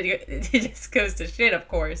it, and then it just goes to shit, of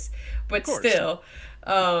course. But still,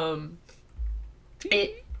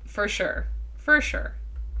 It for sure.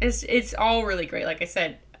 It's all really great. Like I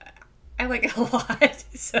said, I like it a lot.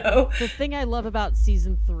 So the thing I love about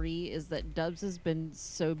season 3 is that Dubs has been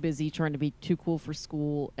so busy trying to be too cool for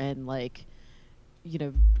school and like, you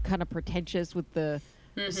know, kind of pretentious with the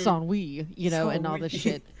Sanwi, you know, and all this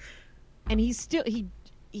shit. And he's still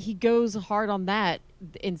he goes hard on that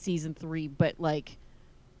in season 3, but like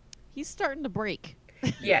he's starting to break.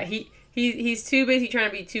 Yeah, he's too busy trying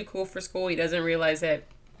to be too cool for school. He doesn't realize that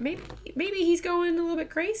maybe he's going a little bit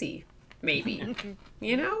crazy. Maybe.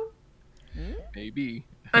 You know? Maybe.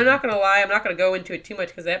 I'm not going to lie. I'm not going to go into it too much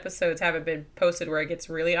because the episodes haven't been posted where it gets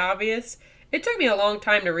really obvious. It took me a long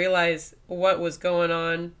time to realize what was going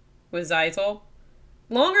on with Zell.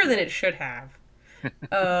 Longer than it should have.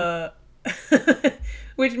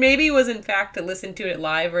 Which maybe was in fact to listen to it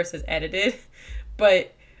live versus edited.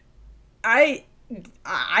 But I didn't,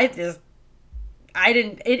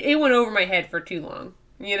 it went over my head for too long,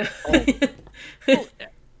 you know? Well,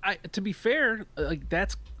 to be fair, like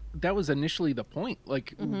that was initially the point.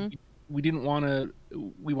 Like we didn't want to,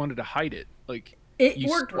 we wanted to hide it. Like it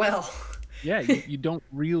worked well. Yeah, you don't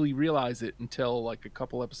really realize it until like a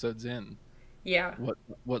couple episodes in. Yeah.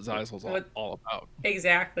 What Zell's all about.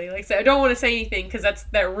 Exactly. Like so I don't want to say anything because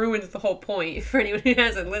that ruins the whole point for anyone who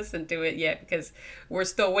hasn't listened to it yet because we're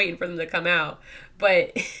still waiting for them to come out.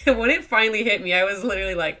 But when it finally hit me, I was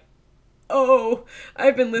literally like, oh,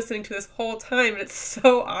 I've been listening to this whole time and it's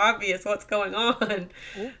so obvious what's going on.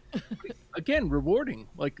 Again, rewarding.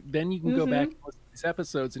 Like then you can go back and listen to these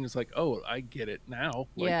episodes and it's like, oh, I get it now.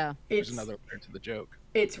 Like, yeah. There's another layer to the joke.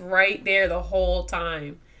 It's right there the whole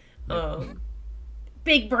time.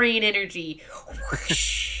 Big brain energy.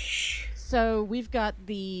 So we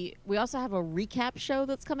also have a recap show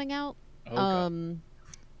that's coming out. Okay.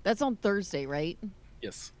 That's on Thursday, right?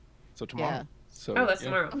 Yes. So tomorrow. Yeah. So, that's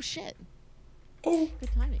tomorrow. Oh shit. Oh, good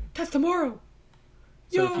timing. That's tomorrow.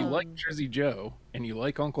 So if you like Jersey Joe and you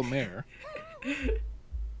like Uncle Mayor,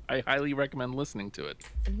 I highly recommend listening to it.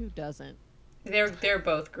 And who doesn't? They're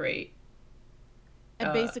both great.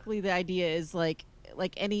 And basically the idea is like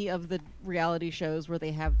any of the reality shows where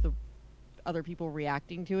they have the other people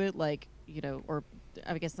reacting to it, like, you know, or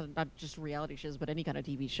I guess not just reality shows, but any kind of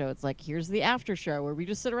TV show. It's like, here's the after show where we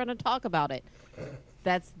just sit around and talk about it.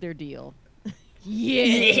 That's their deal.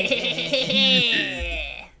 Yeah.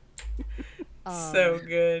 So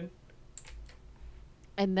good.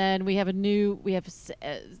 And then we have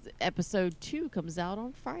episode 2 comes out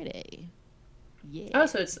on Friday. Yeah. Oh,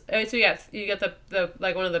 so yeah, you got the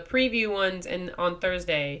like one of the preview ones and on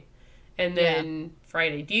Thursday, and then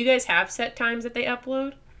Friday. Do you guys have set times that they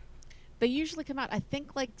upload? They usually come out, I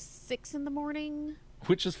think, like 6 in the morning.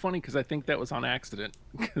 Which is funny because I think that was on accident.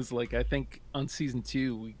 Because like I think on season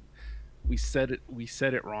 2 we said it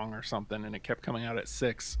wrong or something, and it kept coming out at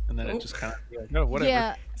 6, and then it just kind of like, no, whatever.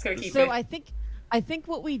 Yeah. It's gonna keep so it. I think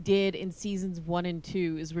what we did in seasons 1 and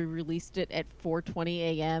 2 is we released it at 4:20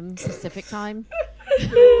 a.m. Pacific time.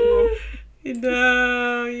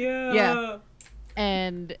 No, yeah. Yeah.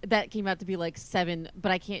 And that came out to be like 7,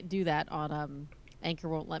 but I can't do that on Anchor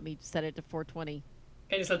won't let me set it to 4:20.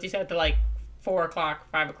 It just lets you set it to like 4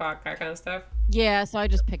 o'clock, 5 o'clock, that kind of stuff. Yeah, so I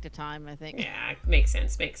just picked a time, I think. Yeah, makes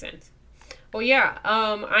sense. Well, yeah.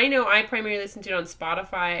 I know I primarily listen to it on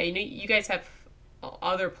Spotify. I know you guys have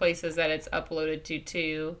other places that it's uploaded to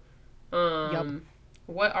too. Yep.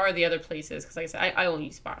 What are the other places? Because like I said, I only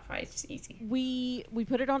use Spotify. It's just easy. We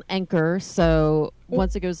put it on Anchor, so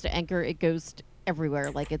once it goes to Anchor, it goes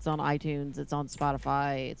everywhere. Like it's on iTunes, it's on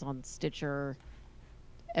Spotify, it's on Stitcher,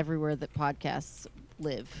 everywhere that podcasts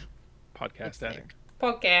live. Podcast addict.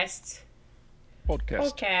 Podcasts.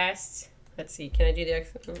 Let's see. Can I do the?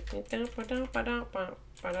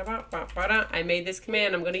 I made this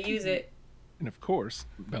command. I'm going to use it. And of course,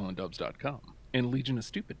 bellanddubs.com and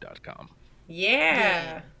legionofstupid.com.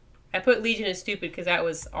 Yeah. I put Legion of Stupid because that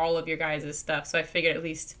was all of your guys' stuff. So I figured at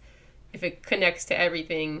least if it connects to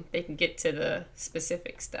everything, they can get to the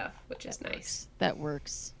specific stuff, which is nice. That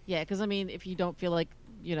works. Yeah, because I mean, if you don't feel like,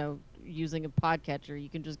 you know, using a podcatcher, you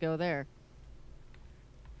can just go there.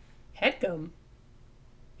 Headgum.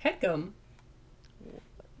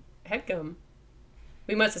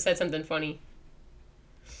 We must have said something funny.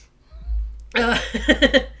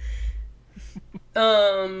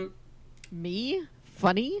 Me?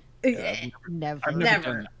 Funny?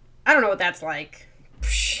 Never. I don't know what that's like.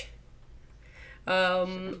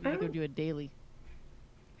 I'm gonna go do a daily.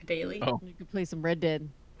 A daily? Oh. You could play some Red Dead.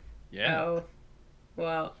 Yeah. Oh.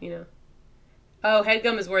 Well, you know. Oh,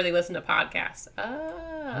 Headgum is where they listen to podcasts.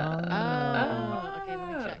 Okay, let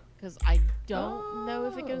me check. because I don't know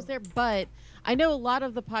if it goes there. But I know a lot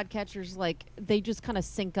of the podcatchers, like, they just kind of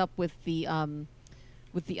sync up with the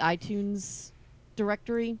iTunes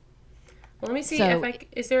directory. Well, let me see So- if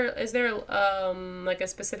is there like a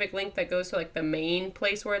specific link that goes to like the main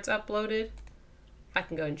place where it's uploaded? I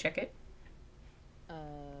can go and check it.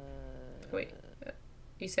 Wait,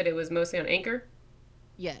 you said it was mostly on Anchor?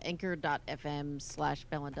 Yeah,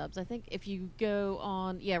 anchor.fm/Belle and Dubs. I think if you go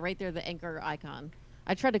on, yeah, right there, the Anchor icon.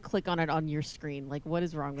 I tried to click on it on your screen. Like, what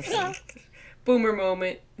is wrong with me? Boomer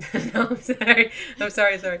moment. No, I'm sorry. How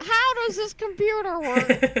does this computer work?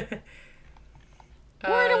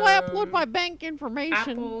 Where do I upload my bank information?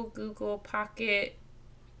 Apple, Google, Pocket,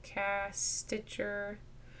 Cast, Stitcher.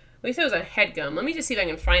 Well, you said it was on HeadGum. Let me just see if I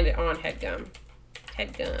can find it on HeadGum.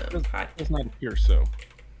 HeadGum podcast. It's not here, so.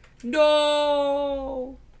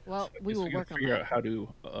 No. Well, we will work on figure that. out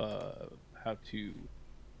how to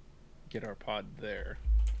get our pod there.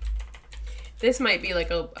 This might be like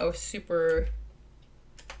a super.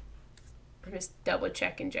 I'm just double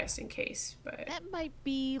checking just in case, but That might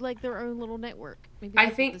be like their own little network. Maybe I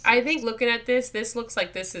that's what think this I is. think looking at this looks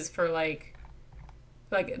like this is for like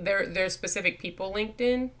there's specific people linked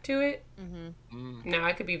in to it. Mm-hmm. Now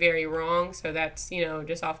I could be very wrong, so that's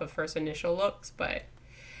just off of first initial looks, but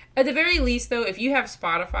at the very least though, if you have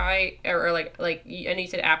Spotify or like I know you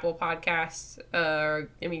said Apple Podcasts, or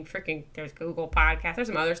I mean freaking there's Google Podcasts, there's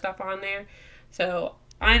some other stuff on there, so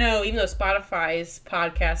I know even though Spotify's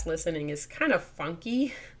podcast listening is kind of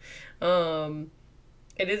funky, it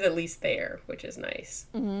is at least there, which is nice.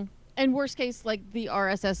 Mm-hmm. And worst case, like the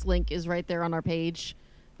RSS link is right there on our page,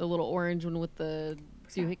 the little orange one with the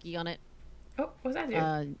doohickey on it. Oh, what's that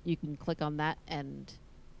do? You can click on that and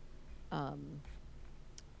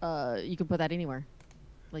you can put that anywhere.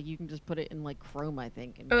 Like you can just put it in like Chrome, I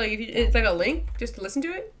think. And, Oh, like it's like a link just to listen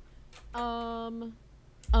to it?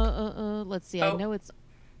 let's see. Oh. I know it's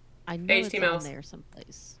HTML. on there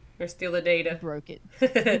someplace. Or steal the data. You broke it.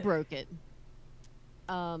 You broke it.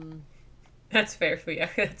 That's fair for you.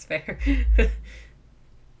 That's fair.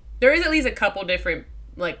 There is at least a couple different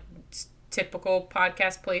like typical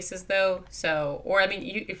podcast places though. So, or I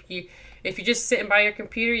mean, if you're just sitting by your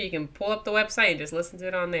computer, you can pull up the website and just listen to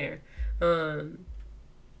it on there. But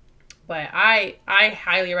I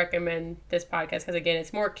highly recommend this podcast because again,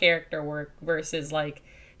 it's more character work versus like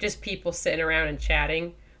just people sitting around and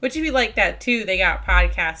chatting. Which if you like that too, they got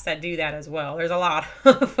podcasts that do that as well. There's a lot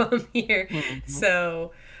of them here. Mm-hmm.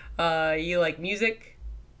 So, you like music,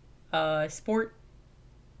 sport,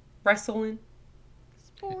 wrestling,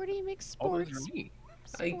 Sporty McSports. All those are me.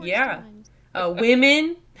 yeah,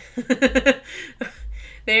 women.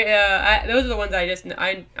 Those are the ones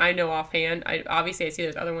I know offhand. Obviously I see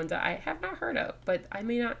there's other ones that I have not heard of, but I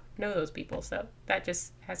may not know those people. So that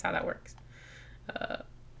just has how that works.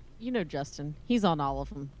 You know Justin. He's on all of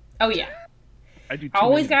them. Oh yeah. I do.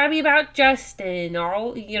 Always gotta be about Justin.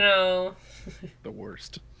 The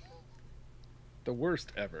worst. The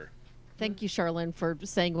worst ever. Thank you, Charlene, for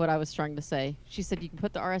saying what I was trying to say. She said you can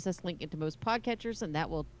put the RSS link into most podcatchers, and that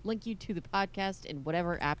will link you to the podcast in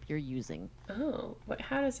whatever app you're using. Oh, but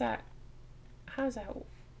how does that?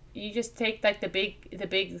 You just take like the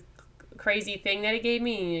big crazy thing that it gave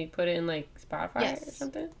me, and you put it in like Spotify or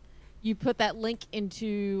something. You put that link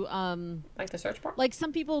into like the search bar. Like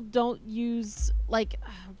some people don't use like,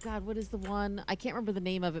 oh God, what is the one? I can't remember the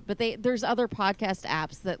name of it, but there's other podcast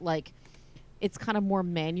apps that like it's kind of more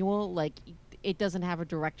manual. Like it doesn't have a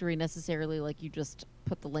directory necessarily. Like you just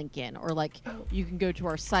put the link in, or like you can go to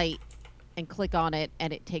our site and click on it,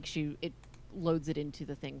 and it loads it into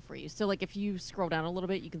the thing for you. So like if you scroll down a little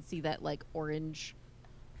bit, you can see that like orange.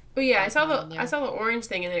 Oh yeah, I saw the orange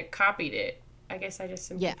thing, and then it copied it. I guess I just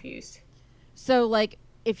am confused. So, like,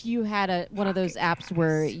 if you had one of those apps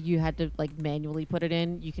where you had to, like, manually put it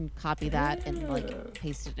in, you can copy that and, like,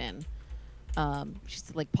 paste it in. She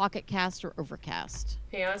said, like, Pocket Cast or Overcast.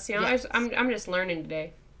 Yeah, let's see. Yes. I'm just learning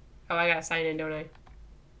today. Oh, I gotta sign in, don't I?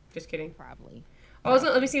 Just kidding. Probably. Oh,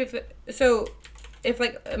 let me see if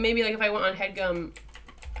maybe if I went on HeadGum,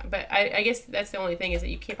 but I guess that's the only thing is that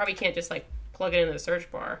you probably can't just, like, plug it into the search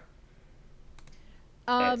bar.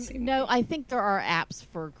 No, I think there are apps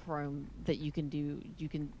for Chrome that you can do. You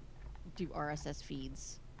can do RSS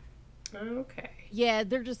feeds. Okay. Yeah,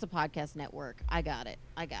 they're just a podcast network. I got it.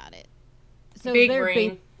 So Big they're brain.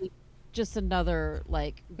 basically just another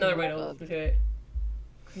way to look into it.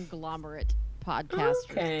 Conglomerate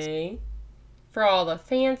podcasters. Okay. For all the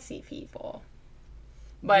fancy people.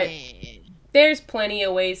 But there's plenty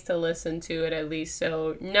of ways to listen to it at least,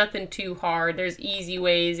 so nothing too hard. There's easy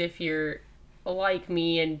ways if you're like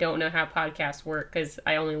me and don't know how podcasts work because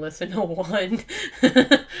I only listen to one.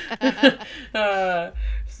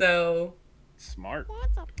 So smart.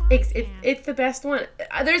 It's the best one.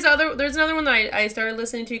 There's another one that I started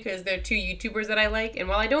listening to because they're two YouTubers that I like, and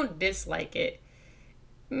while I don't dislike it,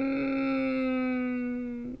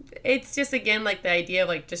 it's just again like the idea of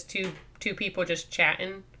like just two people just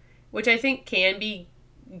chatting, which I think can be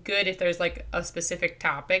good if there's like a specific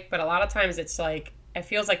topic, but a lot of times it's like it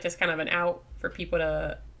feels like just kind of an out for people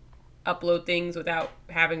to upload things without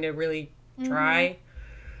having to really try.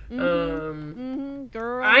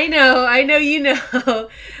 Girl. I know, you know.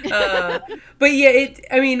 But yeah,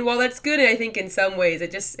 while that's good, I think in some ways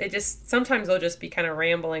it just sometimes they'll just be kind of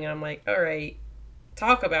rambling, and I'm like, all right,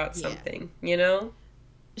 talk about something, you know.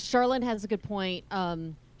 Charlotte has a good point.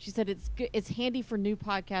 She said it's handy for new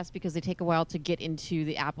podcasts because they take a while to get into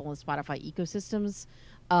the Apple and Spotify ecosystems,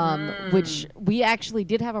 which we actually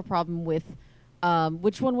did have a problem with.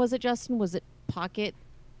 Which one was it, Justin? Was it Pocket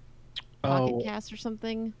Cast or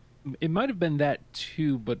something? It might have been that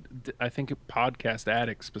too, but I think Podcast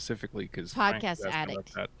Addict specifically because Podcast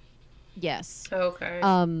Addict. Yes. Okay.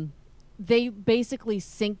 They basically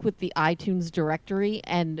sync with the iTunes directory,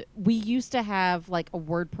 and we used to have like a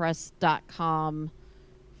WordPress.com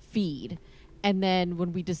feed, and then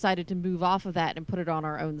when we decided to move off of that and put it on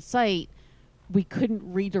our own site, we couldn't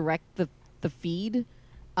redirect the feed,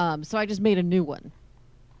 so I just made a new one.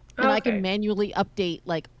 And I can manually update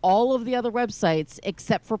like all of the other websites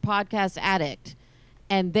except for Podcast Addict,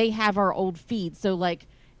 and they have our old feed. So like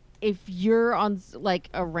if you're on like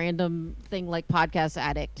a random thing like Podcast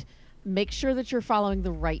Addict, make sure that you're following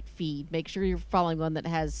the right feed. Make sure you're following one that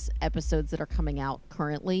has episodes that are coming out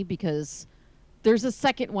currently, because there's a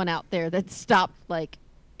second one out there that stopped like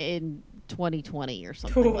in 2020 or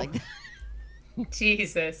something like that.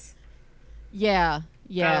 Jesus. Yeah.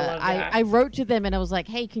 I wrote to them and I was like,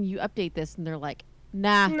 hey, can you update this? And they're like,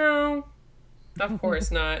 nah. No. Of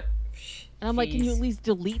course not. And I'm like, can you at least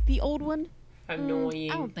delete the old one?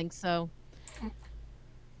 Annoying. I don't think so.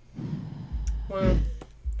 Well,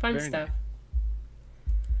 fun stuff.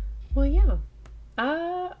 Well, yeah.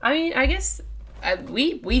 I guess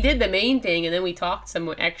we did the main thing and then we talked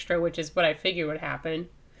some extra, which is what I figured would happen.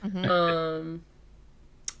 I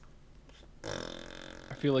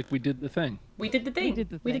feel like we did the thing. We did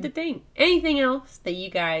the thing. Anything else that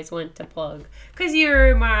you guys want to plug? Because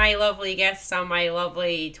you're my lovely guests on my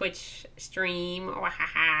lovely Twitch stream.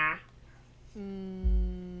 Wahaha.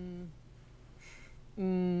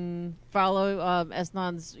 Follow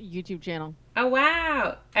Esnon's YouTube channel. Oh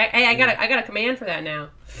wow! I got a command for that now.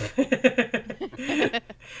 Can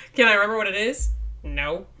I remember what it is?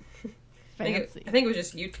 No. Fancy. I think it was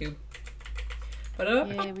just YouTube. But yeah,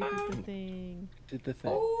 we did the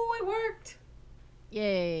thing. Oh, it worked.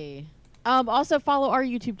 Yay. Also follow our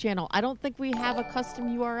YouTube channel. I don't think we have a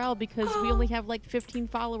custom URL because we only have like 15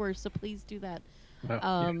 followers, so please do that.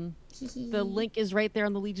 The link is right there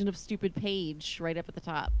on the Legion of Stupid page, right up at the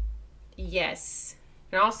top. Yes.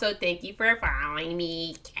 And also, thank you for following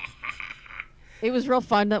me. It was real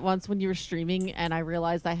fun that once when you were streaming and I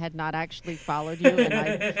realized I had not actually followed you and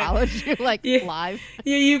I followed you like live.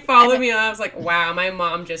 Yeah, you followed me and I was like, wow, my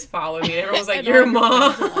mom just followed me. And everyone was like, your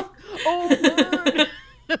mom? Like, oh, word.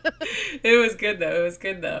 It was good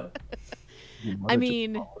though. I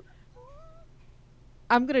mean,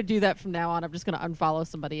 I'm going to do that from now on. I'm just going to unfollow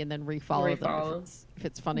somebody and then refollow them if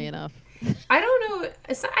it's funny enough. I don't know.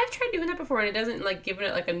 I've tried doing that before and it doesn't like giving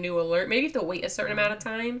it like a new alert. Maybe you have to wait a certain amount of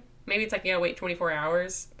time. Maybe it's like you gotta wait 24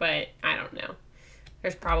 hours, but I don't know.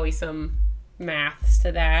 There's probably some maths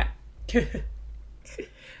to that.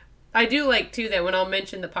 I do like too that when I'll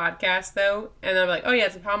mention the podcast though, and I'm like, oh yeah,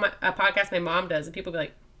 it's a podcast my mom does, and people be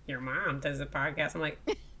like, your mom does a podcast. I'm like,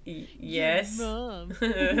 yes. Mom.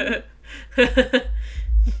 I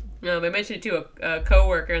mentioned it to a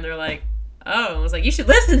coworker, and they're like, oh, I was like, you should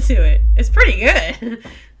listen to it. It's pretty good.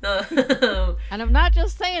 And I'm not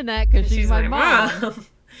just saying that because she's my mom.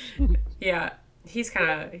 Yeah, he's kind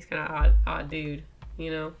of odd dude,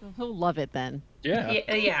 you know. He'll love it then.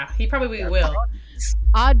 Yeah, he probably will.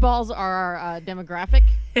 Oddballs are our demographic.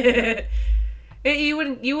 You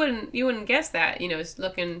wouldn't guess that, you know,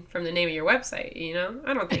 looking from the name of your website, you know.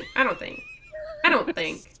 I don't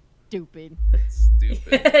think. Stupid.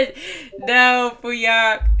 No,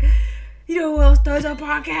 Fuyak. You know who else does a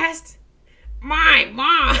podcast? My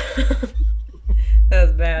mom. That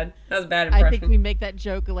was bad. That was a bad impression. I think we make that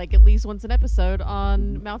joke like at least once an episode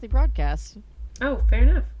on Mouthy Broadcast. Oh, fair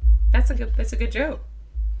enough. That's a good joke.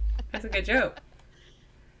 That's a good joke.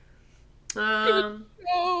 No,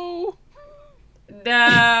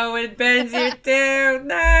 it bends you too.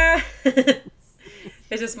 No.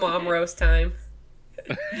 It's just mom roast time.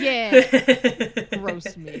 Yeah.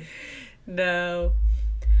 Roast me. No.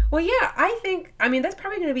 Well, yeah, I mean, that's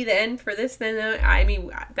probably going to be the end for this then. I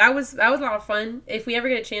mean, that was a lot of fun. If we ever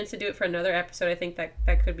get a chance to do it for another episode, I think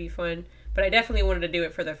that could be fun. But I definitely wanted to do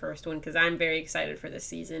it for the first one because I'm very excited for this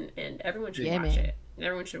season, and everyone should watch it.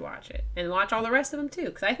 Everyone should watch it. And watch all the rest of them, too,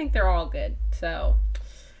 because I think they're all good. So,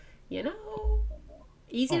 easy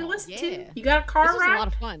to listen to. You got a car ride? This was a lot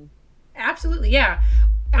of fun. Absolutely, yeah.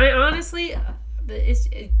 I honestly,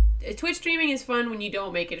 Twitch streaming is fun when you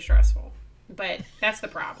don't make it stressful. But that's the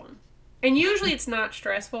problem. And usually it's not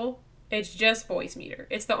stressful. It's just voice meter.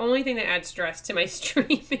 It's the only thing that adds stress to my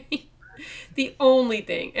streaming. The only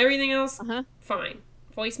thing. Everything else, fine.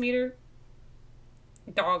 Voice meter,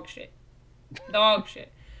 dog shit. Dog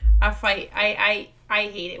shit. I fight. I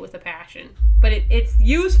hate it with a passion. But it's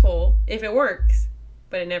useful if it works.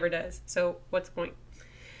 But it never does. So what's the point?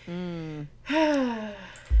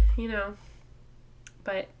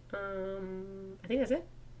 But I think that's it.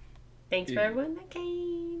 Thanks for everyone that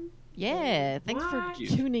came. Yeah, thanks for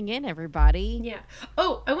tuning in, everybody. Yeah.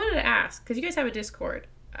 Oh, I wanted to ask, because you guys have a Discord.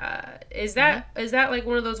 Is that like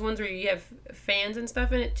one of those ones where you have fans and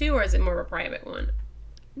stuff in it too, or is it more of a private one?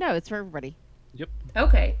 No, it's for everybody. Yep.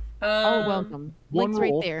 Okay. Oh, welcome. Link's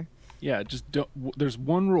right there. Yeah, just don't. There's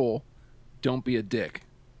one rule: don't be a dick.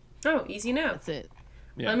 Oh, easy enough. That's it.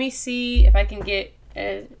 Yeah. Let me see if I can get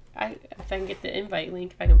if I can get the invite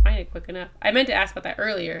link, if I can find it quick enough. I meant to ask about that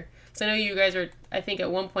earlier. So I know you guys are, I think, at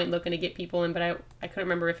one point looking to get people in, but I couldn't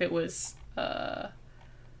remember if it was.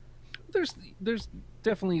 There's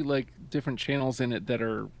definitely like different channels in it that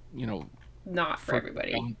are not for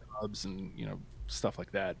everybody. Clubs and stuff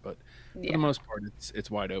like that, but for the most part, it's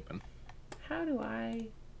wide open. How do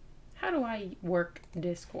I work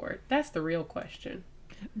Discord? That's the real question.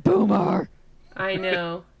 Boomer. I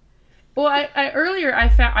know. Well, I earlier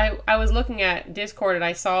I was looking at Discord and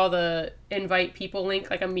I saw the invite people link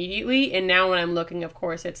like immediately, and now when I'm looking, of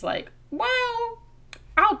course, it's like, well,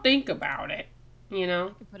 I'll think about it. You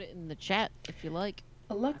can put it in the chat if you like.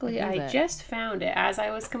 Luckily, I just found it as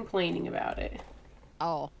I was complaining about it.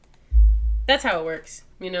 Oh, that's how it works.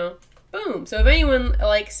 Boom. So if anyone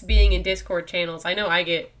likes being in Discord channels, I know I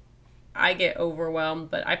get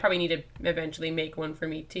overwhelmed, but I probably need to eventually make one for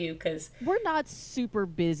me too, because we're not super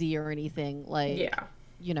busy or anything. Like,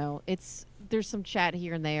 there's some chat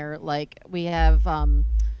here and there. Like we have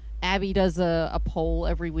Abby does a poll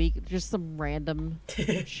every week, just some random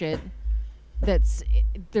shit.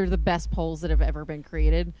 They're the best polls that have ever been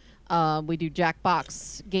created. We do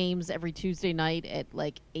Jackbox games every Tuesday night at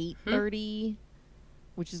like 8:30,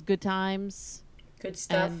 which is good times. Good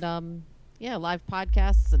stuff. And live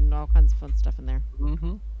podcasts and all kinds of fun stuff in there.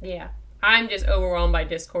 Mm-hmm. Yeah, I'm just overwhelmed by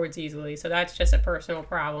Discords easily, so that's just a personal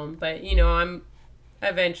problem. But I'm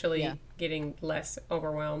eventually getting less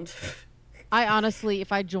overwhelmed. I honestly,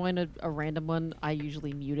 if I join a random one, I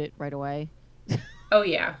usually mute it right away. Oh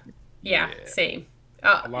yeah. Yeah, same.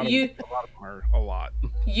 A lot of them are a lot.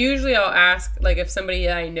 Usually I'll ask, like, if somebody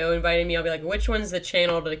that I know invited me, I'll be like, which one's the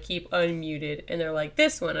channel to keep unmuted? And they're like,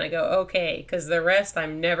 this one. And I go, okay, because the rest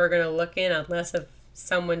I'm never going to look in unless if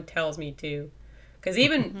someone tells me to. Because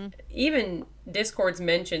even Discord's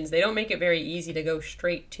mentions, they don't make it very easy to go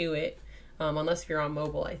straight to it, unless if you're on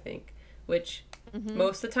mobile, I think. Which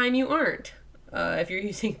most of the time you aren't, if you're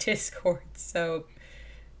using Discord. So,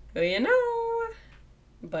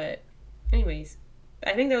 But... anyways,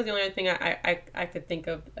 I think that was the only other thing I could think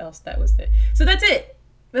of else that was it. So that's it.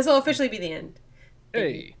 This will officially be the end.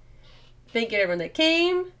 Hey. Thank you to everyone that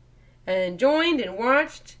came and joined and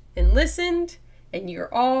watched and listened. And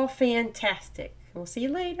you're all fantastic. We'll see you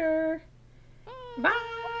later. Bye.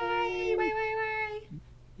 Bye. Bye. Bye.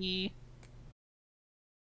 Bye.